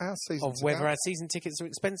indicator of whether our season tickets are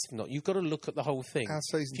expensive or not. You've got to look at the whole thing. Our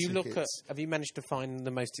season if you look at, tickets- have you managed to find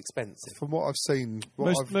the most expensive? from what I've seen.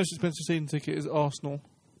 Most expensive season ticket is Arsenal.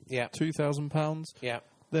 Yeah. £2,000. Yeah.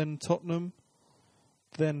 Then Tottenham.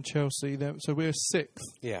 Then Chelsea. So we're 6th.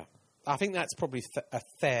 Yeah. I think that's probably a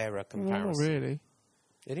fairer comparison. Not really.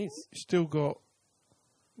 It is. You've still got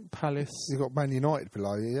Palace. You've got Man United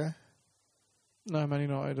below you, yeah? No, Man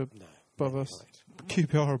United are above Man us.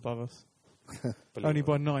 QPR are above us. Only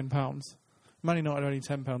by £9. Man United are only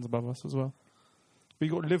 £10 above us as well. But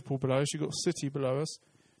you've got Liverpool below us, you've got City below us,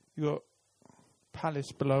 You got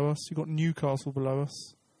Palace below us. You got Newcastle below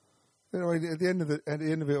us. At the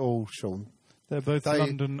end of it all, Sean, they're both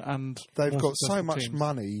London and they've got so much teams.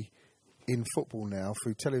 money in football now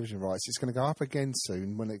through television rights. It's going to go up again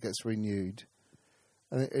soon when it gets renewed,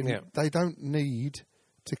 and they don't need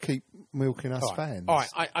to keep milking us fans. All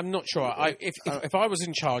right, I'm not sure. If I was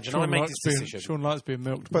in charge and I made this decision, Sean likes being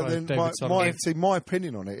milked. But by then David my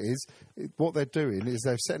opinion on it is what they're doing is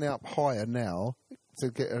they're setting it up higher now to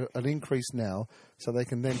get an increase now, so they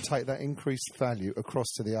can then take that increased value across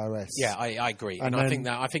to the OS. Yeah, I agree, and I think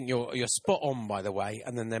you're spot on, by the way.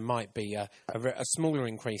 And then there might be a smaller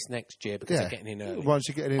increase next year because they're getting in early. Once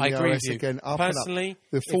you get in the OS again, up personally,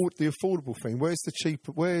 and up. The affordable thing. Where's the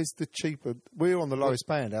cheaper? We're on the lowest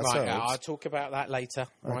band ourselves. Right, I'll talk about that later.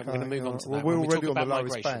 Right, we're going to move on to that. We're already on the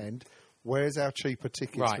lowest band. Where's our cheaper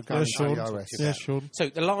tickets for going to the OS? Yeah, sure. So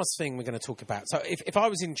the last thing we're going to talk about. So if I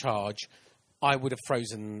was in charge, I would have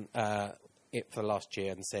frozen it for last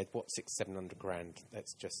year and said, what, $600,000-700,000?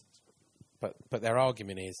 Let's just... But their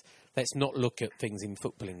argument is, let's not look at things in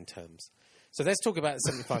footballing terms. So let's talk about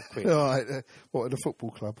 75 quid. All right, what, at a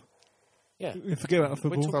football club? Yeah. Forget about the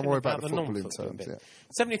football. Don't worry about the footballing terms. Yeah.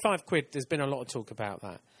 75 quid, there's been a lot of talk about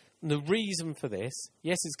that. And the reason for this,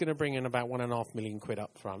 yes, it's going to bring in about 1.5 million quid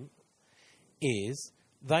up front, is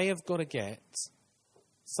they have got to get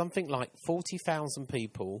something like 40,000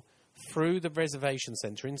 people through the reservation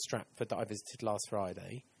centre in Stratford that I visited last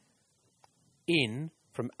Friday, in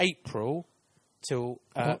from April till...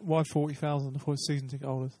 why 40,000 for season ticket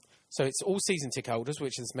holders? So it's all season ticket holders,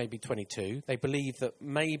 which is maybe 22. They believe that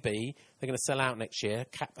maybe they're going to sell out next year,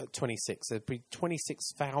 cap at 26. There'll be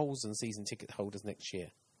 26,000 season ticket holders next year.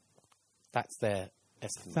 That's their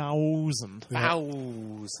estimate. 1,000.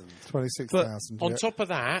 26,000. On top of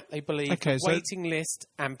that, they believe the waiting list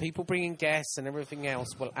and people bringing guests and everything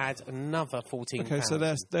else will add another 14,000. Okay, so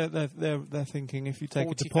they're thinking if you take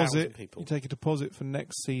a deposit for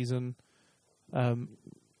next season,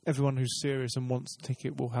 everyone who's serious and wants a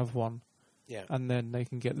ticket will have one. Yeah. And then they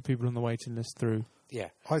can get the people on the waiting list through. Yeah.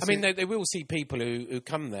 I mean, they will see people who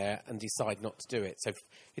come there and decide not to do it. So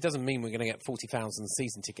it doesn't mean we're going to get 40,000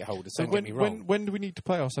 season ticket holders. So don't get me wrong. When do we need to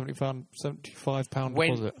pay our £75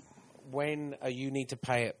 deposit? When you need to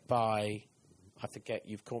pay it by, I forget,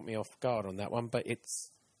 you've caught me off guard on that one, but it's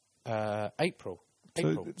April.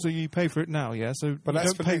 So you pay for it now, yeah? But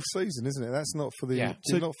that's for next season, isn't it? That's not for the... Yeah.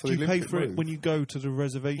 So not for do you pay for it when you go to the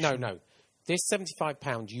reservation? No. This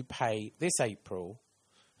 £75 you pay this April...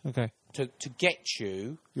 Okay. To get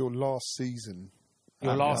you... Your last season.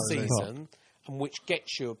 And which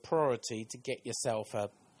gets you a priority to get yourself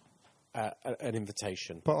an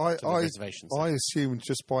invitation. But I assumed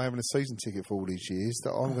just by having a season ticket for all these years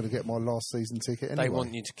that I'm going to get my last season ticket anyway. They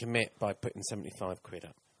want you to commit by putting 75 quid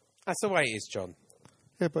up. That's the way it is, John.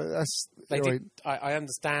 Yeah, but that's... I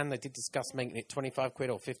understand they did discuss making it 25 quid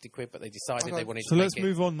or 50 quid, but they decided they wanted to make it... So let's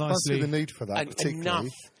move on nicely. I see the need for that, particularly. Enough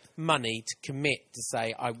money to commit to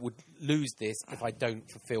say, I would lose this if I don't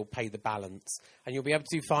pay the balance. And you'll be able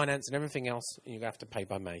to do finance and everything else, and you're going to have to pay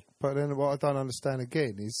by May. But then what I don't understand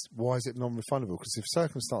again is, why is it non-refundable? Because if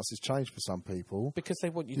circumstances change for some people... Because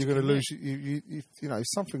they want you you're going to lose... You know, if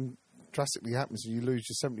something drastically happens and you lose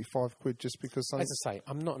your 75 quid just because... As I say,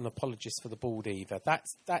 I'm not an apologist for the board either.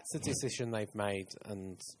 That's the decision they've made.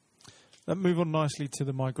 And let's move on nicely to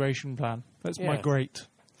the migration plan. Let's migrate.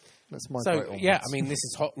 Let's migrate onwards. Yeah, I mean, this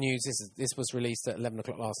is hot news. This was released at 11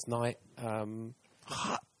 o'clock last night.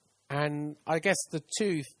 And I guess the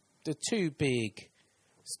two big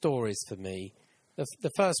stories for me,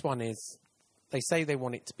 the first one is they say they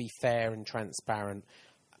want it to be fair and transparent.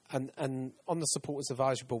 And on the Supporters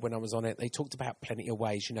Advisory Board, when I was on it, they talked about plenty of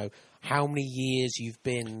ways, you know, how many years you've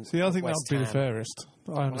been See, I think that would be the fairest.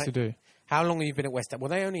 I honestly do. How long have you been at West Ham? Well,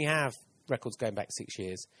 they only have records going back 6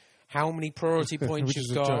 years. How many priority points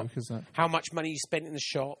you've got, joke, isn't it? How much money you spent in the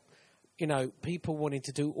shop. You know, people wanting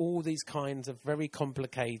to do all these kinds of very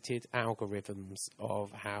complicated algorithms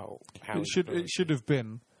of how it should have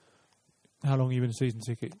been how long you've been a season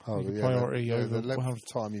ticket. Priority over the length of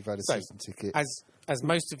time you've had a season ticket. As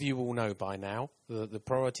most of you all know by now, the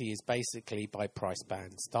priority is basically by price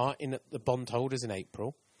band, starting at the bondholders in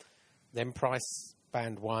April, then price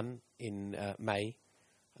band 1 in May,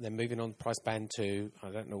 and then moving on to price band 2, I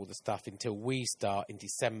don't know all the stuff, until we start in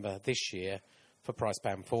December this year for price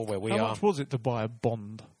band 4, where we are. How much was it to buy a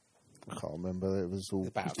bond? I can't remember. It was all...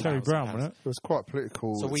 It was Terry Brown, wasn't it? It was quite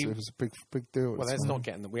political. So it was a big deal. Well, that's not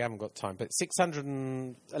getting... We haven't got time. But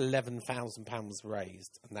 £611,000 was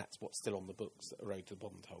raised, and that's what's still on the books that are owed to the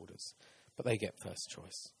bondholders. But they get first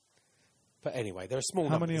choice. But anyway, there are small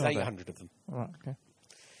numbers. There's 800 of them. All right, okay.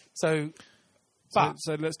 So But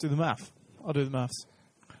so let's do the math. I'll do the maths.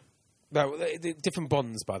 No, the different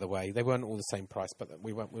bonds, by the way. They weren't all the same price, but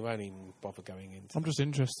we won't even bother going into. I'm just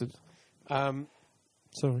interested.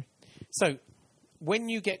 Sorry. So, when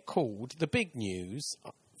you get called, the big news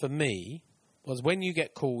for me was when you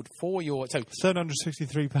get called for your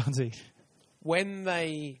 £763 each. When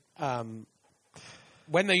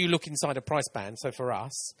you look inside a price band. So for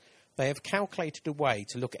us, they have calculated a way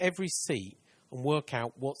to look at every seat and work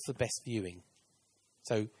out what's the best viewing.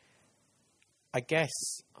 So, I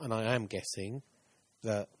guess, and I am guessing,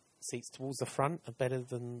 that seats towards the front are better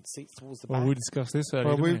than seats towards the back. Well, we discussed this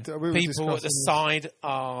earlier. People at the side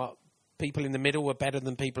are... People in the middle are better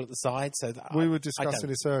than people at the side. So we were discussing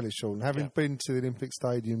this earlier, Sean. Having been to the Olympic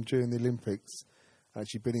Stadium during the Olympics,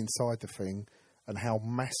 actually been inside the thing, and how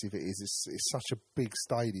massive it is. It's such a big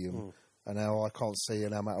stadium, and how I can't see,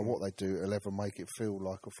 and no matter what they do, it'll ever make it feel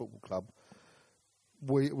like a football club.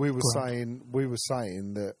 We were saying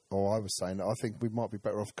that, or I was saying that I think we might be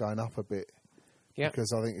better off going up a bit. Yeah.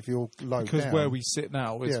 Because I think if you're low because down, where we sit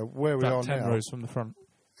now is where we are 10 now, rows from the front.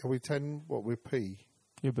 Are we 10? What, we're P?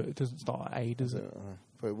 Yeah, but it doesn't start at A, does it?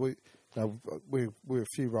 But we're a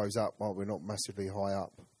few rows up, aren't we? Not massively high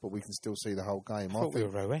up, but we can still see the whole game. I thought we were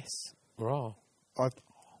row S. We're R. I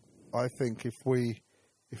think if we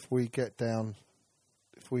get down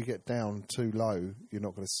too low, you're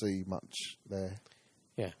not going to see much there.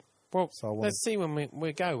 Yeah. Well, so let's see when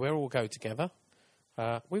we go. We'll all go together.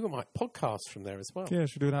 We might podcast from there as well. Yeah,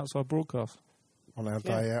 should do an outside broadcast. On our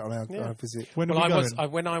day out, on our visit. When are we going?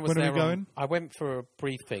 When I was there, I went for a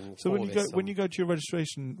briefing. So when you go to your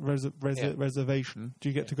registration reservation, do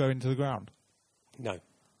you get to go into the ground? No.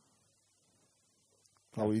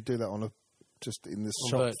 Oh, well, you do that just in the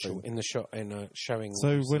shop virtual, thing. in the shop, in a showing.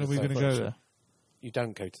 So when are we going to go there? You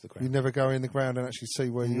don't go to the ground. You never go in the ground and actually see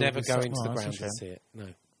where you never go into the ground to see it. No,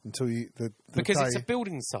 until you because it's a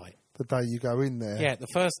building site. The day you go in there. Yeah, the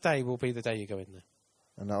first day will be the day you go in there.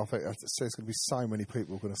 And I think there's going to be so many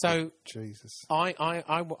people going to. So Jesus, I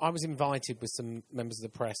was invited with some members of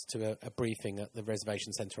the press to a briefing at the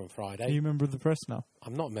reservation centre on Friday. Are you a member of the press now?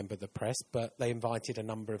 I'm not a member of the press, but they invited a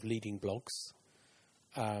number of leading blogs,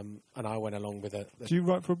 and I went along with it. Do you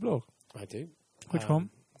write for a blog? I do. Which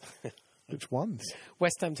one? Which ones?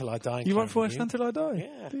 West Ham Till I Die. You write for West Ham Till I Die?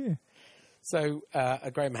 Yeah. Do you? So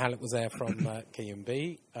Graham Hallett was there from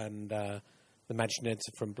KMB, and the Managing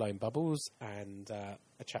Editor from Blowing Bubbles, and a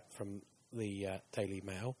chap from the Daily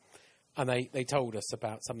Mail. And they told us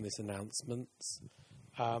about some of these announcements.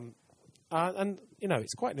 And,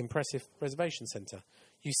 it's quite an impressive reservation centre.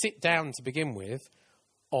 You sit down to begin with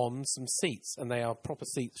on some seats, and they are proper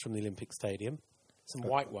seats from the Olympic Stadium, some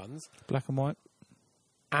white ones. Black and white.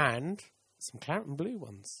 And some claret and blue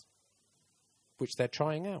ones, which they're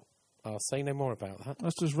trying out. I'll say no more about that.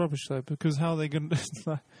 That's just rubbish, though, because how are they going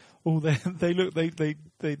to... Interesting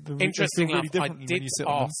enough, really I did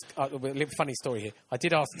ask... funny story here. I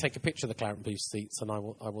did ask to take a picture of the claret and blue seats, and I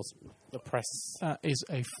was... The press... That is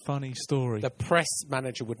a funny story. The press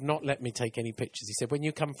manager would not let me take any pictures. He said, when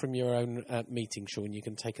you come from your own meeting, Sean, you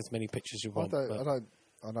can take as many pictures as you want. I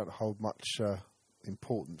don't hold much...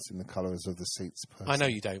 importance in the colours of the seats. Personally. I know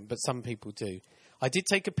you don't, but some people do. I did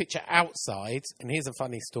take a picture outside, and here's a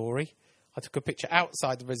funny story. I took a picture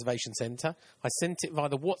outside the reservation centre. I sent it via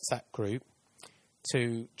the WhatsApp group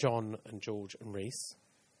to John and George and Reese.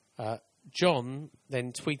 John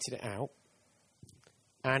then tweeted it out,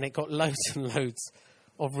 and it got loads and loads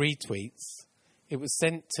of retweets. It was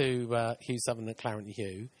sent to Hugh Southern at Clarence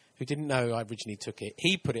Hugh, who didn't know I originally took it.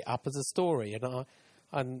 He put it up as a story,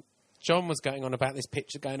 and John was going on about this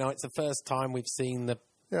picture, going, it's the first time we've seen the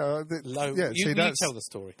low... You tell the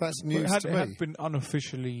story. That's news to me. It had been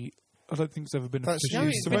unofficially... I don't think it's ever been That's officially...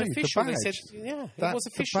 news to me. Official. The badge, they said, it was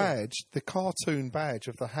official. The badge, the cartoon badge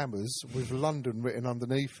of the Hammers with London written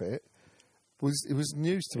underneath it, was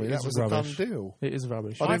news to me. That was rubbish. A done deal. It is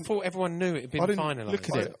rubbish. I thought everyone knew it had been finalised. Look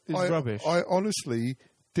at it. It's rubbish. I honestly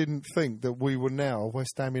didn't think that we were now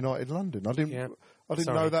West Ham United London. I didn't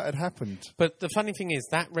know that had happened. But the funny thing is,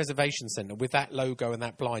 that reservation centre with that logo and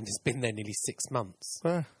that blind has been there nearly 6 months.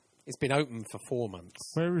 Where? It's been open for 4 months.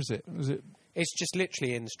 Where is it? It's just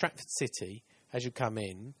literally in Stratford City as you come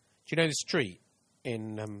in. Do you know the street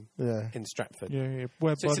in Stratford? Yeah.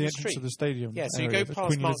 Where by the entrance of the stadium. Yeah, so you go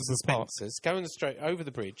past Marks and Spencer's, go in the straight over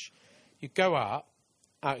the bridge. You go up,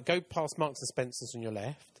 go past Marks and Spencer's on your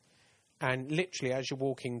left, and literally as you're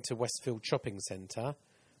walking to Westfield Shopping Centre,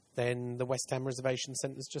 then the West Ham Reservation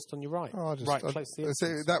Centre's just on your right. Close to the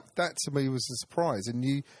entrance. That to me was a surprise. And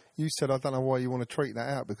you said, I don't know why you want to treat that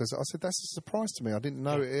out, because I said, that's a surprise to me. I didn't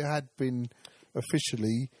know it had been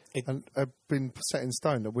officially and have been set in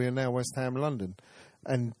stone that we are now West Ham London.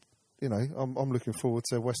 And, you know, I'm looking forward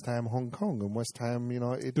to West Ham Hong Kong and West Ham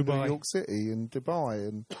United New York City and Dubai.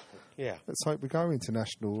 And let's hope we go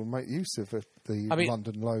international and make use of the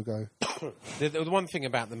London logo. The one thing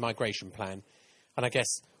about the migration plan, and I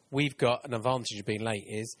guess we've got an advantage of being late,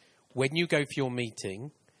 is when you go for your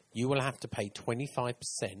meeting, you will have to pay 25%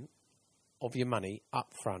 of your money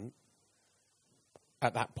up front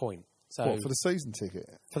at that point. So what, for the season ticket?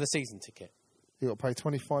 For the season ticket. You've got to pay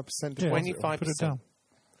 25%? 25%. Put it down.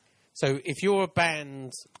 So if you're a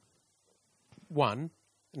band 1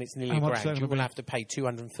 and it's nearly £1,000, you will have to pay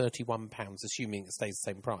 £231, assuming it stays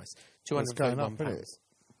the same price. £231.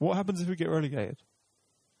 What happens if we get relegated?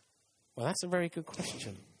 Well, that's a very good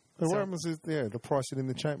question. So what happens is the pricing in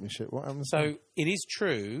the Championship? What happens? So it is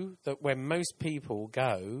true that when most people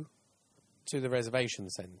go to the reservation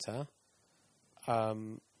centre,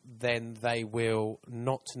 then they will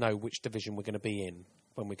not know which division we're going to be in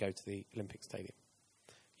when we go to the Olympic Stadium.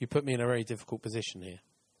 You put me in a very difficult position here,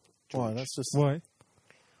 George. Why?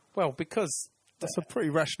 Well, because that's a pretty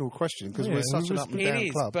rational question because we're such an up and down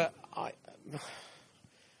club. But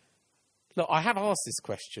look, I have asked this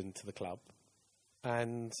question to the club,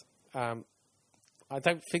 and I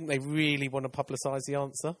don't think they really want to publicise the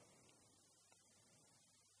answer.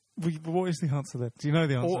 What is the answer then? Do you know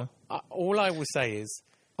the answer? All I will say is,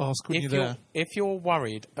 ask when you're there. If you're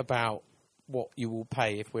worried about what you will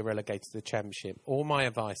pay if we're relegated to the Championship, all my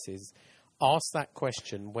advice is ask that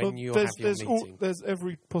question when you have your meeting. There's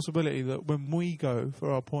every possibility that when we go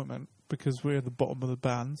for our appointment, because we're at the bottom of the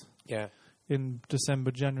band in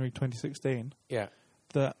December, January 2016,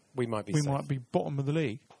 that we might be bottom of the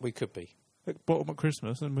league. We could be. Bottom at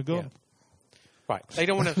Christmas and we're gone. Yeah. Right. They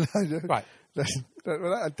don't want to... Right.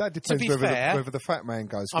 That depends whether the fat man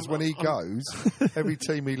goes. Because when he goes, every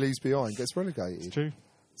team he leaves behind gets relegated. It's true.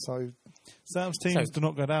 So Sam's teams do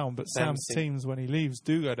not go down, but Sam's teams, when he leaves,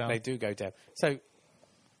 do go down. They do go down. So,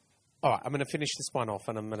 all right, I'm going to finish this one off,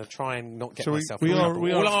 and I'm going to try and not get myself... We are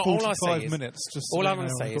 45 minutes. All I'm going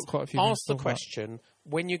to say is, ask the question,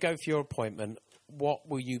 when you go for your appointment, what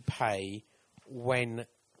will you pay when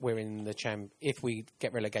we're in the if we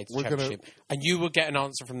get relegated to the Championship? And you will get an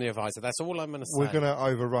answer from the advisor. That's all I'm going to say. We're going to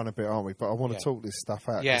overrun a bit, aren't we? But I want to talk this stuff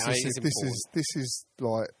out. Yeah,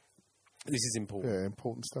 this is important. Yeah,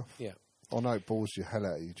 important stuff. Yeah. I know it bores the hell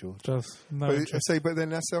out of you, George. But then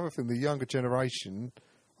that's the other thing. The younger generation,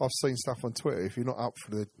 I've seen stuff on Twitter. If you're not up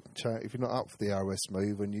for the RS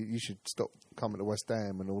move, and you should stop coming to West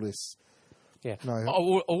Ham and all this. Yeah. No. I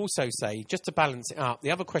will also say, just to balance it up,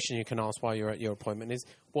 the other question you can ask while you're at your appointment is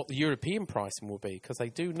what the European pricing will be, because they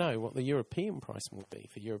do know what the European pricing will be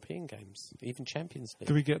for European games, even Champions League.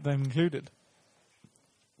 Do we get them included?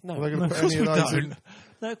 No. Of course we don't.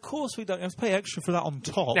 No, of course we don't. You have to pay extra for that on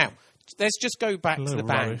top. Now, let's just go back to the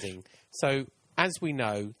banding. So, as we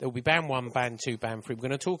know, there will be band 1, band 2, band 3. We're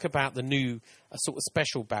going to talk about the new sort of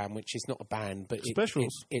special band, which is not a band, but it's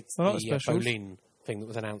the Bolin thing that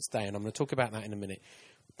was announced today, and I'm going to talk about that in a minute.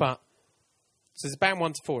 But, so there's band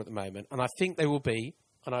 1 to 4 at the moment, and I think they will be,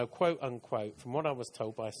 and I'll quote unquote, from what I was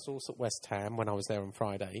told by a source at West Ham when I was there on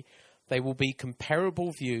Friday, they will be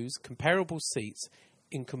comparable views, comparable seats,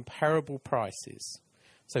 in comparable prices.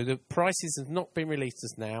 So the prices have not been released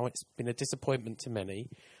as now. It's been a disappointment to many.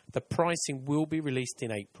 The pricing will be released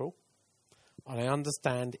in April. And I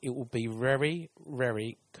understand it will be very,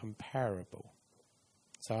 very comparable.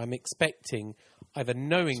 So I'm expecting either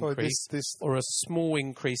no increase or a small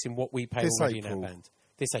increase in what we pay already in our band.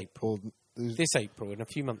 This April. This April, in a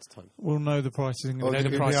few months' time. We'll know the prices. We'll know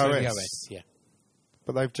the price of the OS, yeah.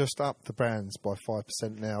 But they've just upped the bands by 5%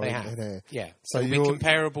 now. They have. Here. Yeah. So it'll be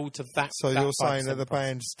comparable to that. So you're saying that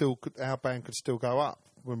our band could still go up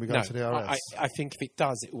when we go to the RS? I think if it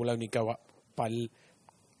does, it will only go up by.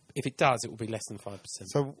 If it does, it will be less than 5%.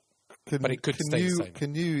 So, but it could stay the same.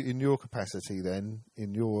 Can you, in your capacity, then,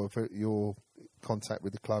 in your contact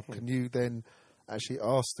with the club, can you then actually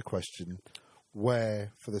ask the question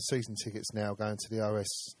where, for the season tickets now going to the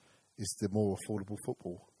RS, is the more affordable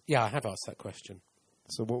football? Yeah, I have asked that question.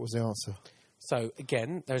 So what was the answer? So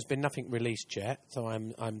again, there's been nothing released yet. So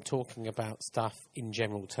I'm talking about stuff in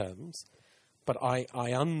general terms, but I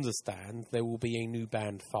understand there will be a new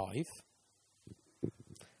band 5,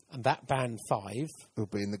 and that band 5 will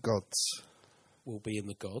be in the gods. Will be in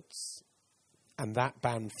the gods, and that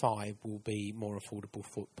band 5 will be more affordable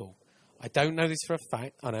football. I don't know this for a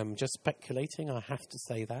fact, and I'm just speculating. I have to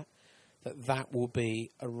say that will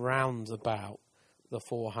be around about the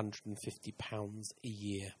 £450 a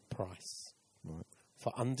year price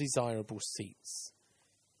for undesirable seats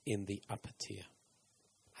in the upper tier.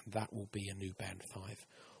 and that will be a new Band 5.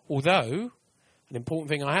 Although, an important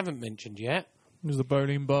thing I haven't mentioned yet... Is the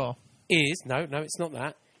bowling bar. No, it's not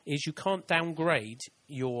that. Is you can't downgrade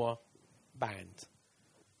your band.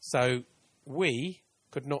 So we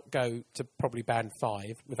could not go to probably Band 5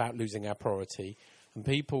 without losing our priority. And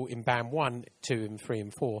people in Band 1, 2 and 3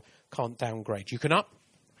 and 4 can't downgrade. You can up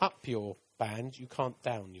your band, you can't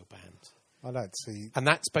down your band. I don't see... And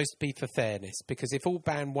that's supposed to be for fairness, because if all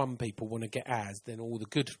Band 1 people want to get as, then all the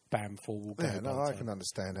good Band 4 will go. Yeah, no, I can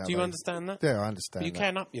understand how. Do you understand that? Yeah, I understand. But you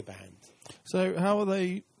can up your band. So how are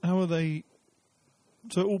they?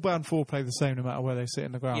 So all Band 4 play the same no matter where they sit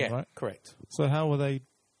in the ground, right? Correct. So how are they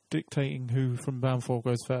dictating who from Band 4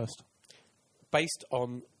 goes first? Based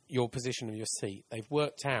on your position of your seat, they've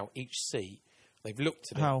worked out each seat. They've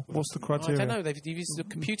looked at how? it. What's the criteria? I don't know. They've used a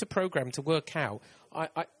computer program to work out. I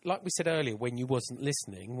like we said earlier when you wasn't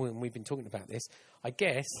listening, when we've been talking about this, I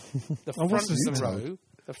guess the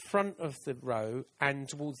front of the row and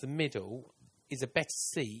towards the middle is a better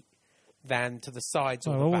seat than to the sides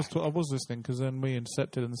or the back. I was listening because then we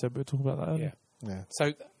intercepted and said we were talking about that earlier. Yeah.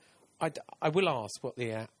 So I will ask what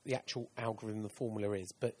the actual algorithm, the formula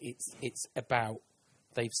is, but it's about,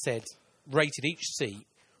 they've said, rated each seat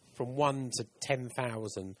from 1 to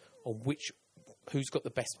 10,000 on who's got the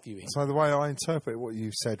best viewing. So the way I interpret what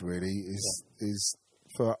you've said really is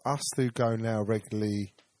for us to go now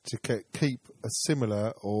regularly to keep a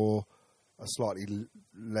similar or a slightly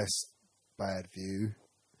less bad view.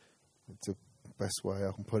 It's the best way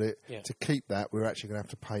I can put it. Yeah. To keep that, we're actually going to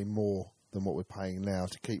have to pay more than what we're paying now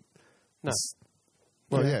to keep. No.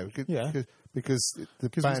 Because the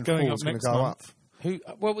Band 4 is going to go up.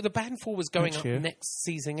 Well, the Band 4 was going up next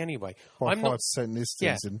season anyway. By 5% this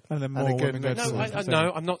season. And then more again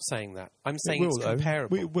No, I'm not saying that. I'm saying it's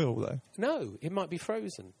comparable. It will, though. No, it might be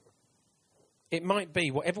frozen. It might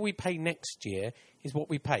be whatever we pay next year is what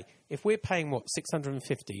we pay. If we're paying,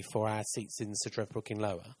 $650 for our seats in Sir Trev Brook in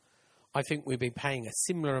Lower, I think we'll be paying a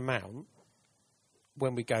similar amount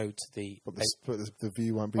when we go to the... But the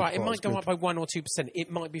view won't be right, it might go up by 1 or 2%.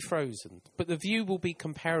 It might be frozen. But the view will be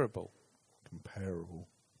comparable. Comparable.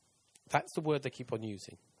 That's the word they keep on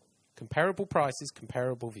using. Comparable prices,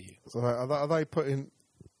 comparable view. So are they putting...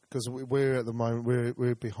 Because we're at the moment,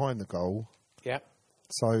 we're behind the goal. Yeah.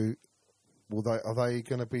 So are they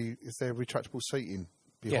going to be... Is there retractable seating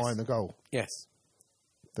behind the goal? Yes.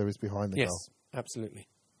 There is behind the goal? Yes, absolutely.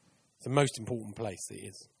 It's the most important place it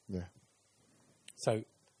is. Yeah. So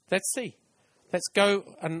let's see. Let's go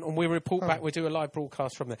and we'll report back. We'll do a live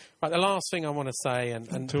broadcast from there. Right, the last thing I want to say,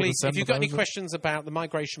 and please, if you've got any questions about the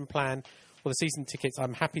migration plan or the season tickets,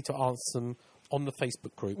 I'm happy to answer them on the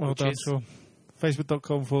Facebook group. Well done, Sean.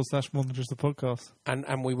 Facebook.com/more than just a podcast.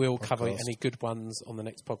 And we will cover any good ones on the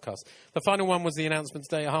next podcast. The final one was the announcement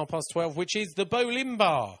today at 12:30, which is the Bowling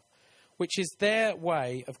Bar, which is their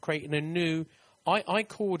way of creating a new... I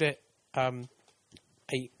called it...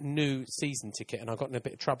 a new season ticket, and I got in a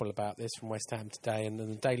bit of trouble about this from West Ham today, and then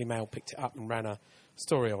the Daily Mail picked it up and ran a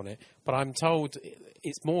story on it. But I'm told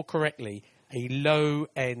it's more correctly a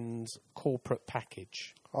low-end corporate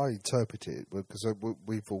package. I interpret it because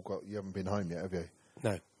we've all got... You haven't been home yet, have you?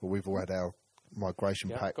 No. Well, we've all had our migration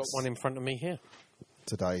packs. I've got one in front of me here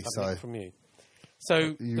today. From you.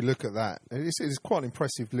 So you look at that. It's quite an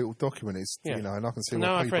impressive little document. It's and I can see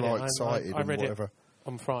why people are excited I read and whatever.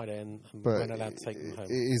 On Friday and weren't allowed to take them home.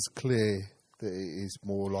 It is clear that it is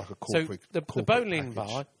more like a corporate. So the Bowling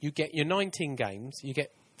Bar, you get your 19 games, you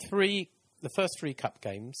get the first 3 cup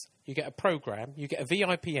games, you get a programme, you get a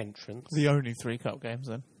VIP entrance. The only 3 cup games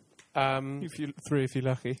then. If you're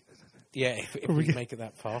lucky. Yeah, if we make it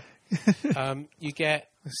that far. You get...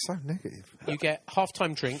 It's so negative. You get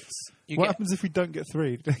half-time drinks. What happens if we don't get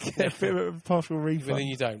 3? Do they get a bit of a partial refund? Well, then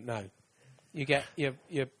you don't, no. You get a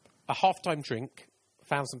half-time drink,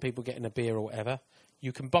 1,000 people getting a beer or whatever.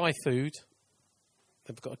 You can buy food.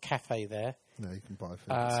 They've got a cafe there. No, you can buy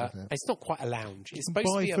food. It's not quite a lounge. It's supposed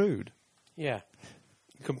to be food? Yeah.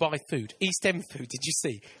 You can buy food. East End food, did you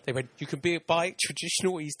see? They went, you can buy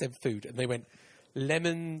traditional East End food. And they went,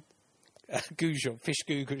 lemon goujon, fish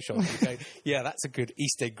goujon. You go, yeah, that's a good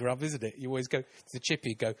East End grub, isn't it? You always go to the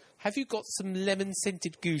chippy and go, have you got some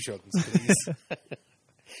lemon-scented goujons, please? I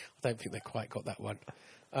don't think they quite got that one.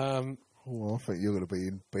 I think you're going to be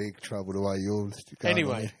in big trouble the way you're going.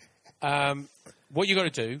 Anyway, what you got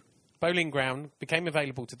to do, Bowling Ground became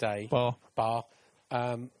available today. Bar.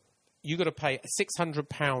 You got to pay a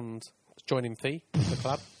 £600 joining fee for the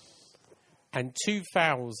club and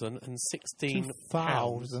 £2,016.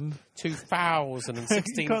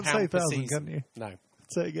 £2,016 You can't say per 1,000, season. can you? No.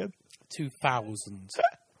 Say it again. 2,000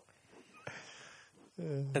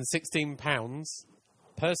 and £16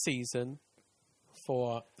 per season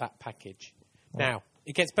for that package. Now,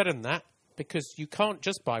 it gets better than that because you can't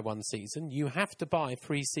just buy one season. You have to buy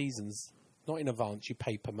 3 seasons. Not in advance, you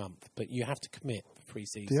pay per month, but you have to commit for 3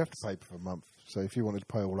 seasons. Do you have to pay per month? So if you wanted to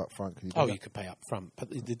pay all up front, could you do you that? could pay up front. But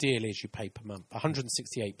the deal is you pay per month.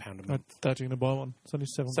 £168 a month. Dad's going to buy one. It's only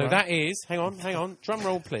 £7. So that is, hang on, drum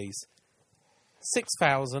roll please,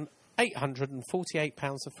 £6,848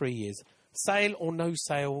 for 3 years. Sale or no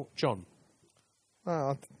sale, John?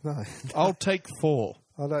 No. I'll take 4.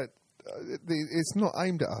 I don't. It's not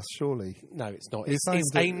aimed at us, surely. No, it's not. It's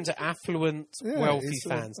aimed at affluent, wealthy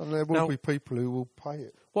fans. And there will be people who will pay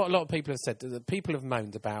it. What a lot of people have said, that people have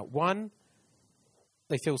moaned about, one,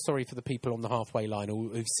 they feel sorry for the people on the halfway line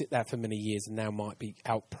who sit there for many years and now might be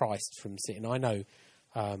outpriced from sitting. I know.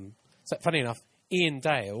 So funny enough, Ian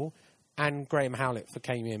Dale and Graham Howlett for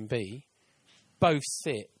KMB both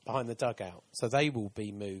sit behind the dugout. So they will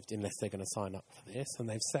be moved unless they're going to sign up for this. And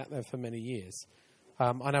they've sat there for many years.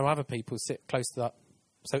 I know other people sit close to that.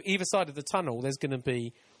 So either side of the tunnel, there's going to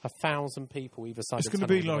be 1,000 people either side of the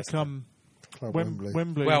tunnel. It's going to be like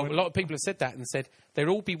Wembley. Well, a lot of people have said that and said they'll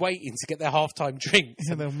all be waiting to get their half-time drinks.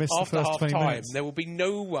 Yeah, they'll miss after the first 20 half-time, minutes. there will be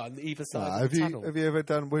no one either side of the tunnel. Have you ever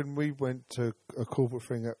done, when we went to a corporate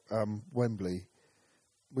thing at Wembley,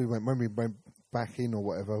 when we went back in or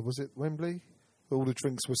whatever, was it Wembley? All the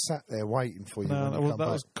drinks were sat there waiting for you. No, that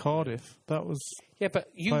was Cardiff. That was but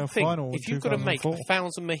you think if you've got to make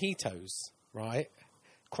 1,000 mojitos, right?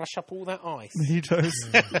 Crush up all that ice. Mojitos,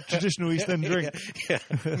 traditional East End drink. Yeah.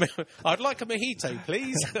 I'd like a mojito,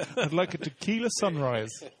 please. I'd like a tequila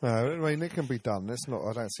sunrise. No, I mean it can be done. That's not.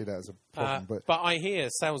 I don't see that as a problem. But I hear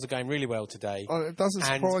sales are going really well today. Oh, it doesn't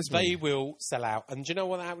surprise me. They will sell out. And do you know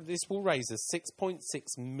what? This will raise us £6.6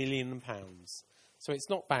 million. So it's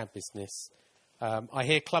not bad business. I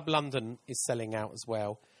hear Club London is selling out as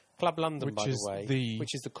well. Club London, by the way,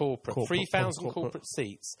 which is the corporate 3,000 corporate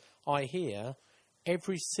seats. I hear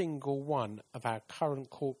every single one of our current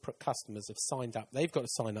corporate customers have signed up. They've got to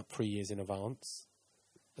sign up 3 years in advance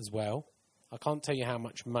as well. I can't tell you how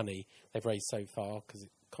much money they've raised so far because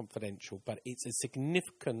it's confidential, but it's a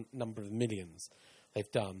significant number of millions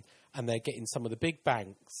they've done. And they're getting some of the big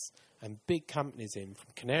banks and big companies in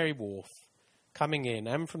from Canary Wharf coming in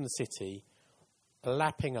and from the city,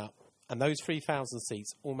 lapping up, and those 3,000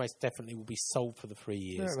 seats almost definitely will be sold for the 3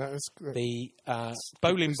 years. Yeah, the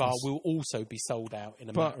bowling bar will also be sold out in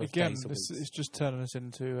a matter of days. But again, it's just turning us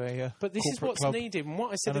into a But this is what's club needed. And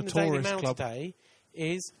what I said in the Daily Mail today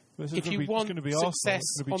is, if you want success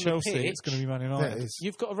on the pitch, it's going to be Man United.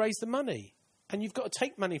 You've got to raise the money, and you've got to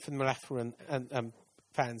take money from the affluent and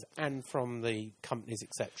fans and from the companies,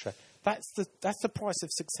 etc. That's the price of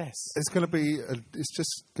success. It's going to be. It's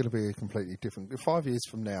just going to be a completely different. 5 years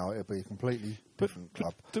from now, it'll be a completely different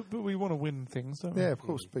club. But we want to win things, don't we? Yeah, of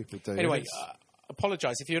course, people do. Anyway,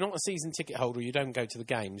 apologise if you're not a season ticket holder. You don't go to the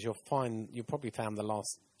games. You'll probably found the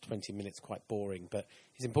last 20 minutes quite boring. But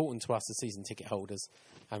it's important to us as season ticket holders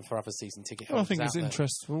and for other season ticket holders. I think it's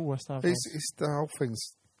interest for all West Ham fans. It's the whole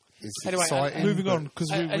thing's. Anyway, moving on,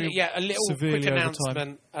 because a little quick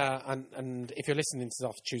announcement, and if you're listening to this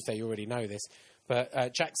after Tuesday, you already know this,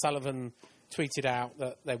 but Jack Sullivan tweeted out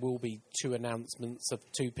that there will be 2 announcements of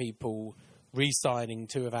 2 people re-signing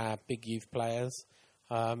 2 of our big youth players.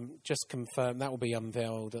 Just confirm that will be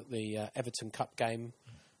unveiled at the Everton Cup game,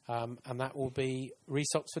 and that will be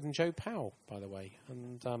Reece Oxford and Joe Powell, by the way.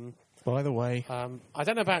 And by the way, I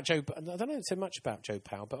don't know so much about Joe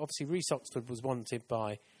Powell, but obviously Reece Oxford was wanted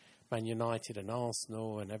by Man United and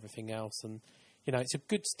Arsenal and everything else, and it's a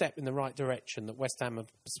good step in the right direction that West Ham have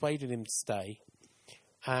persuaded him to stay,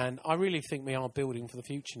 and I really think we are building for the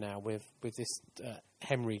future now with this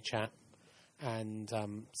Henry chap and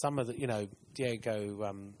some of the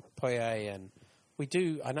Diego Poyet, and we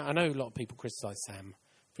do. I know a lot of people criticise Sam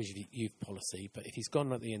for his youth policy, but if he's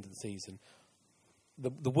gone at the end of the season,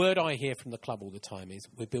 the word I hear from the club all the time is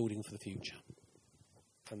we're building for the future,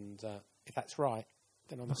 and if that's right.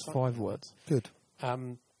 That's 5 words. Good.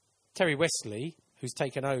 Terry Wesley, who's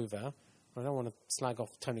taken over, I don't want to slag off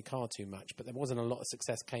Tony Carr too much, but there wasn't a lot of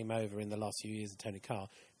success came over in the last few years of Tony Carr.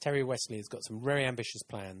 Terry Wesley has got some very ambitious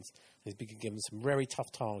plans. He's been given some very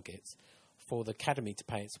tough targets for the academy to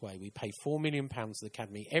pay its way. We pay £4 million to the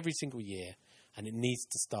academy every single year, and it needs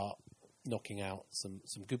to start knocking out some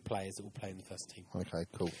good players that will play in the first team. Okay,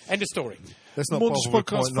 cool. End of story. Let's not More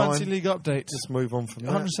Podcast Fantasy League update. Just move on from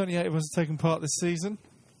that. 178 of us have taken part this season.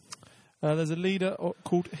 There's a leader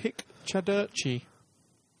called Hick Chaderchi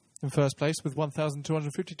in first place with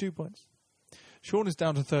 1,252 points. Sean is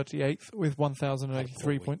down to 38th with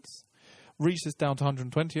 1,083 points. Reece is down to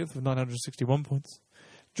 120th with 961 points.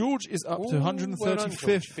 George is up to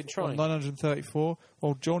 135th on 934,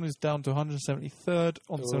 while John is down to 173rd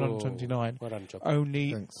on 729. Well done, John.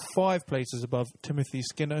 Only 5 places above Timothy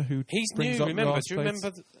Skinner, who brings up remember? last Do you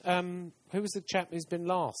remember who was the chap who's been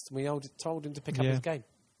last? We told him to pick up his game.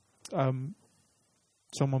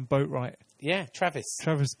 Someone Boatwright. Yeah, Travis.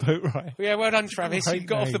 Travis Boatwright. Yeah, well done, Travis. Great You've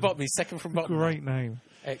got name. off the bottom. He's second from bottom. Great name.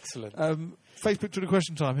 Excellent. Facebook Twitter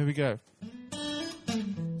question time. Here we go.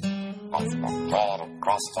 Facebook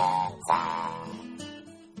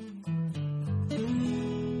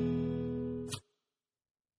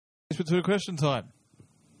Twitter question time.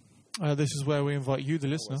 This is where we invite you, the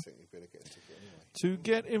listener, to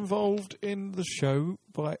get involved in the show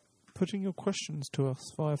by putting your questions to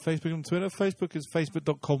us via Facebook and Twitter. Facebook is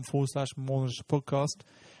facebook.com/MoreThanJustAPodcast,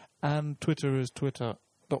 and Twitter is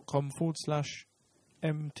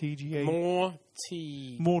twitter.com/MTGA.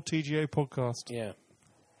 More TGA podcast. Yeah.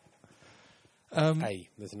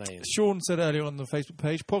 There's an A in it. Sean said earlier on the Facebook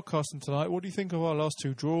page, podcasting tonight, what do you think of our last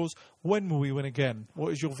 2 draws? When will we win again?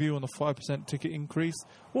 What is your view on the 5% ticket increase?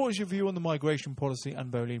 What is your view on the migration policy and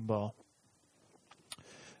Boleyn Bar?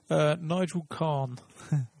 Nigel Khan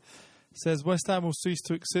says, West Ham will cease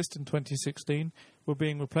to exist in 2016. We're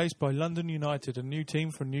being replaced by London United, a new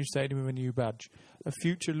team for a new stadium with a new badge. A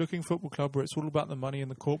future-looking football club where it's all about the money and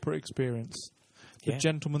the corporate experience. The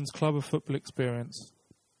gentleman's club of football experience.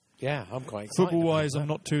 Yeah, I'm quite excited. Football-wise, I'm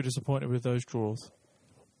not too disappointed with those draws.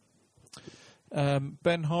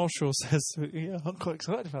 Ben Harshaw says... Yeah, I'm quite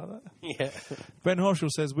excited about that. Yeah. Ben Harshaw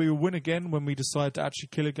says, we will win again when we decide to actually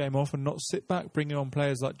kill a game off and not sit back bringing on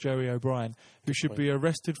players like Joey O'Brien, who should be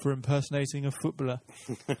arrested for impersonating a footballer.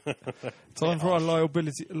 Time for our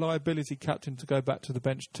liability captain to go back to the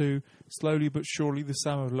bench too. Slowly but surely, the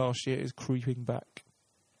Sam of last year is creeping back.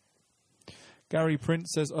 Gary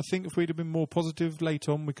Prince says, I think if we'd have been more positive late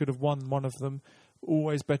on, we could have won one of them.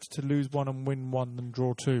 Always better to lose one and win one than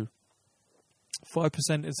draw 2.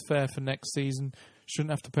 5% is fair for next season.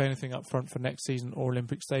 Shouldn't have to pay anything up front for next season or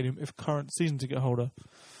Olympic Stadium if current season ticket holder.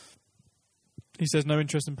 He says, no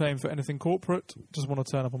interest in paying for anything corporate. Just want to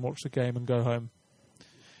turn up and watch the game and go home.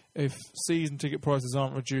 If season ticket prices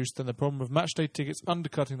aren't reduced, then the problem of matchday tickets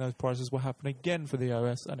undercutting those prices will happen again for the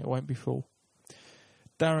OS and it won't be full.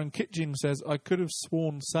 Darren Kitching says, I could have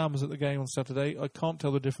sworn Sam was at the game on Saturday. I can't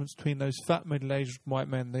tell the difference between those fat middle-aged white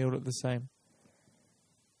men. They all look the same.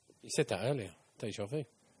 You said that earlier. Deja vu.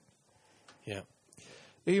 Yeah.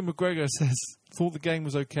 Ian McGregor says, thought the game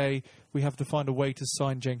was okay. We have to find a way to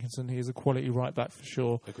sign Jenkinson. He is a quality right back for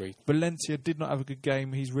sure. Agreed. Valencia did not have a good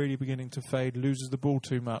game. He's really beginning to fade. Loses the ball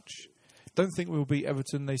too much. Don't think we'll beat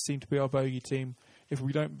Everton. They seem to be our bogey team. If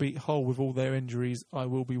we don't beat Hull with all their injuries, I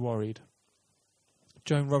will be worried.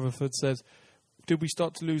 Joan Rutherford says, did we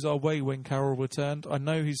start to lose our way when Carroll returned? I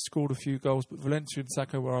know he's scored a few goals, but Valencia and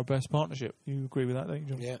Sacco were our best partnership. You agree with that, don't you,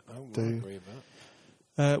 John? Yeah, I agree with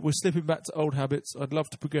that. We're slipping back to old habits. I'd love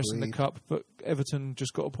to progress in the Cup, but Everton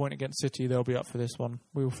just got a point against City. They'll be up for this one.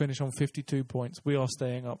 We will finish on 52 points. We are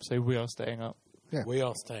staying up, so we are staying up. Yeah. We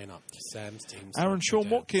are staying up. Sam's teams. Aaron Sean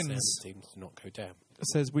Watkins Sam's teams do not go down.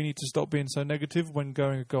 Says we need to stop being so negative when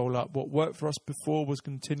going a goal up. What worked for us before was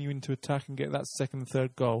continuing to attack and get that second and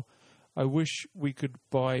third goal. I wish we could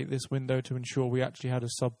buy this window to ensure we actually had a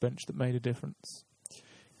sub-bench that made a difference.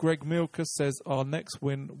 Greg Milker says our next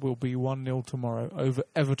win will be 1-0 tomorrow over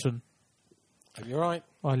Everton. You're right.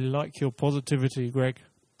 I like your positivity, Greg.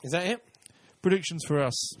 Is that it? Predictions for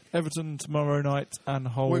us. Everton tomorrow night and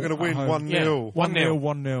Hull. We're going to win 1-0. Yeah.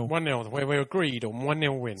 1-0. 1-0. We're agreed on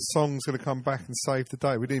 1-0 win. Song's going to come back and save the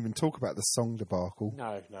day. We didn't even talk about the Song debacle.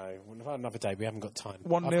 No. Another day. We haven't got time.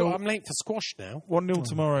 1-0. I'm late for squash now. 1-0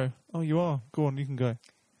 tomorrow. Oh, you are? Go on, you can go.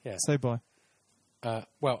 Yeah. Say bye.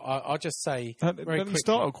 Well, I'll just say Don't you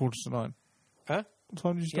start at 8:45? Huh? What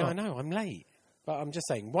time did you start? Yeah, I know. I'm late. But I'm just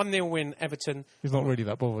saying, 1-0 win, Everton. He's not really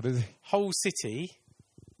that bothered, is he? Hull City.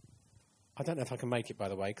 I don't know if I can make it, by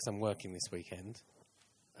the way, because I'm working this weekend.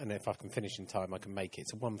 And if I can finish in time, I can make it.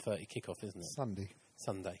 It's a 1:30 kickoff, isn't it?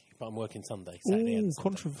 Sunday. But I'm working Sunday. Saturday and Sunday.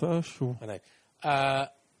 Controversial. I know.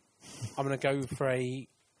 I'm going to go for a...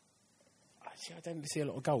 Actually, I don't see a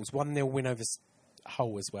lot of goals. 1-0 win over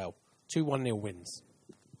Hull as well. 2 1-0 wins.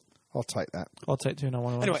 I'll take that. I'll take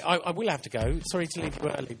 2-0. Anyway, I will have to go. Sorry to leave you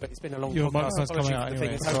early, but it's been a long Your podcast. microphone's coming out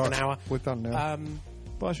anyway. It's over an hour. We're done now.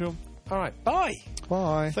 Bye, Sean. All right, bye.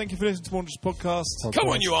 Bye. Thank you for listening to More Just Podcast. Come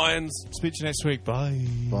on, you Irons. Speak to you next week. Bye.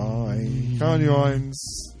 Bye. Come on, you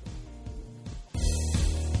Irons.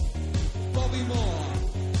 Bobby Moore.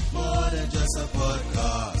 More than just a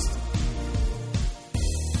podcast.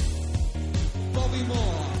 Bobby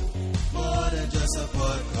Moore. More than just a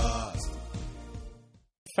podcast.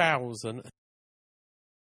 1,000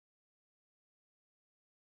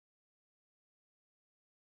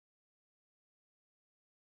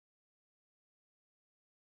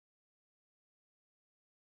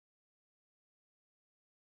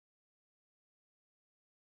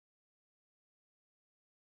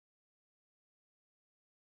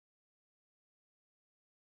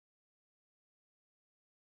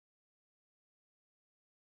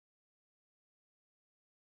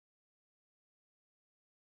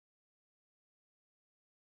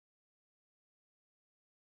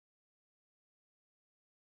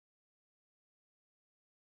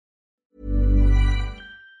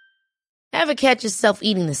 Ever catch yourself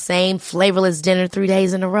eating the same flavorless dinner 3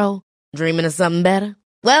 days in a row? Dreaming of something better?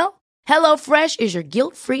 Well, HelloFresh is your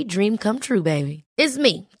guilt-free dream come true, baby. It's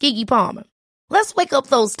me, Keke Palmer. Let's wake up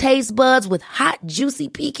those taste buds with hot, juicy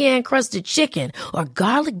pecan-crusted chicken or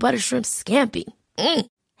garlic butter shrimp scampi.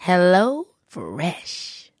 Hello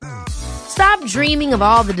Fresh. Stop dreaming of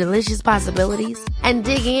all the delicious possibilities and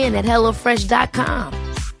dig in at HelloFresh.com.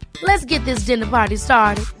 Let's get this dinner party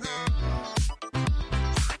started.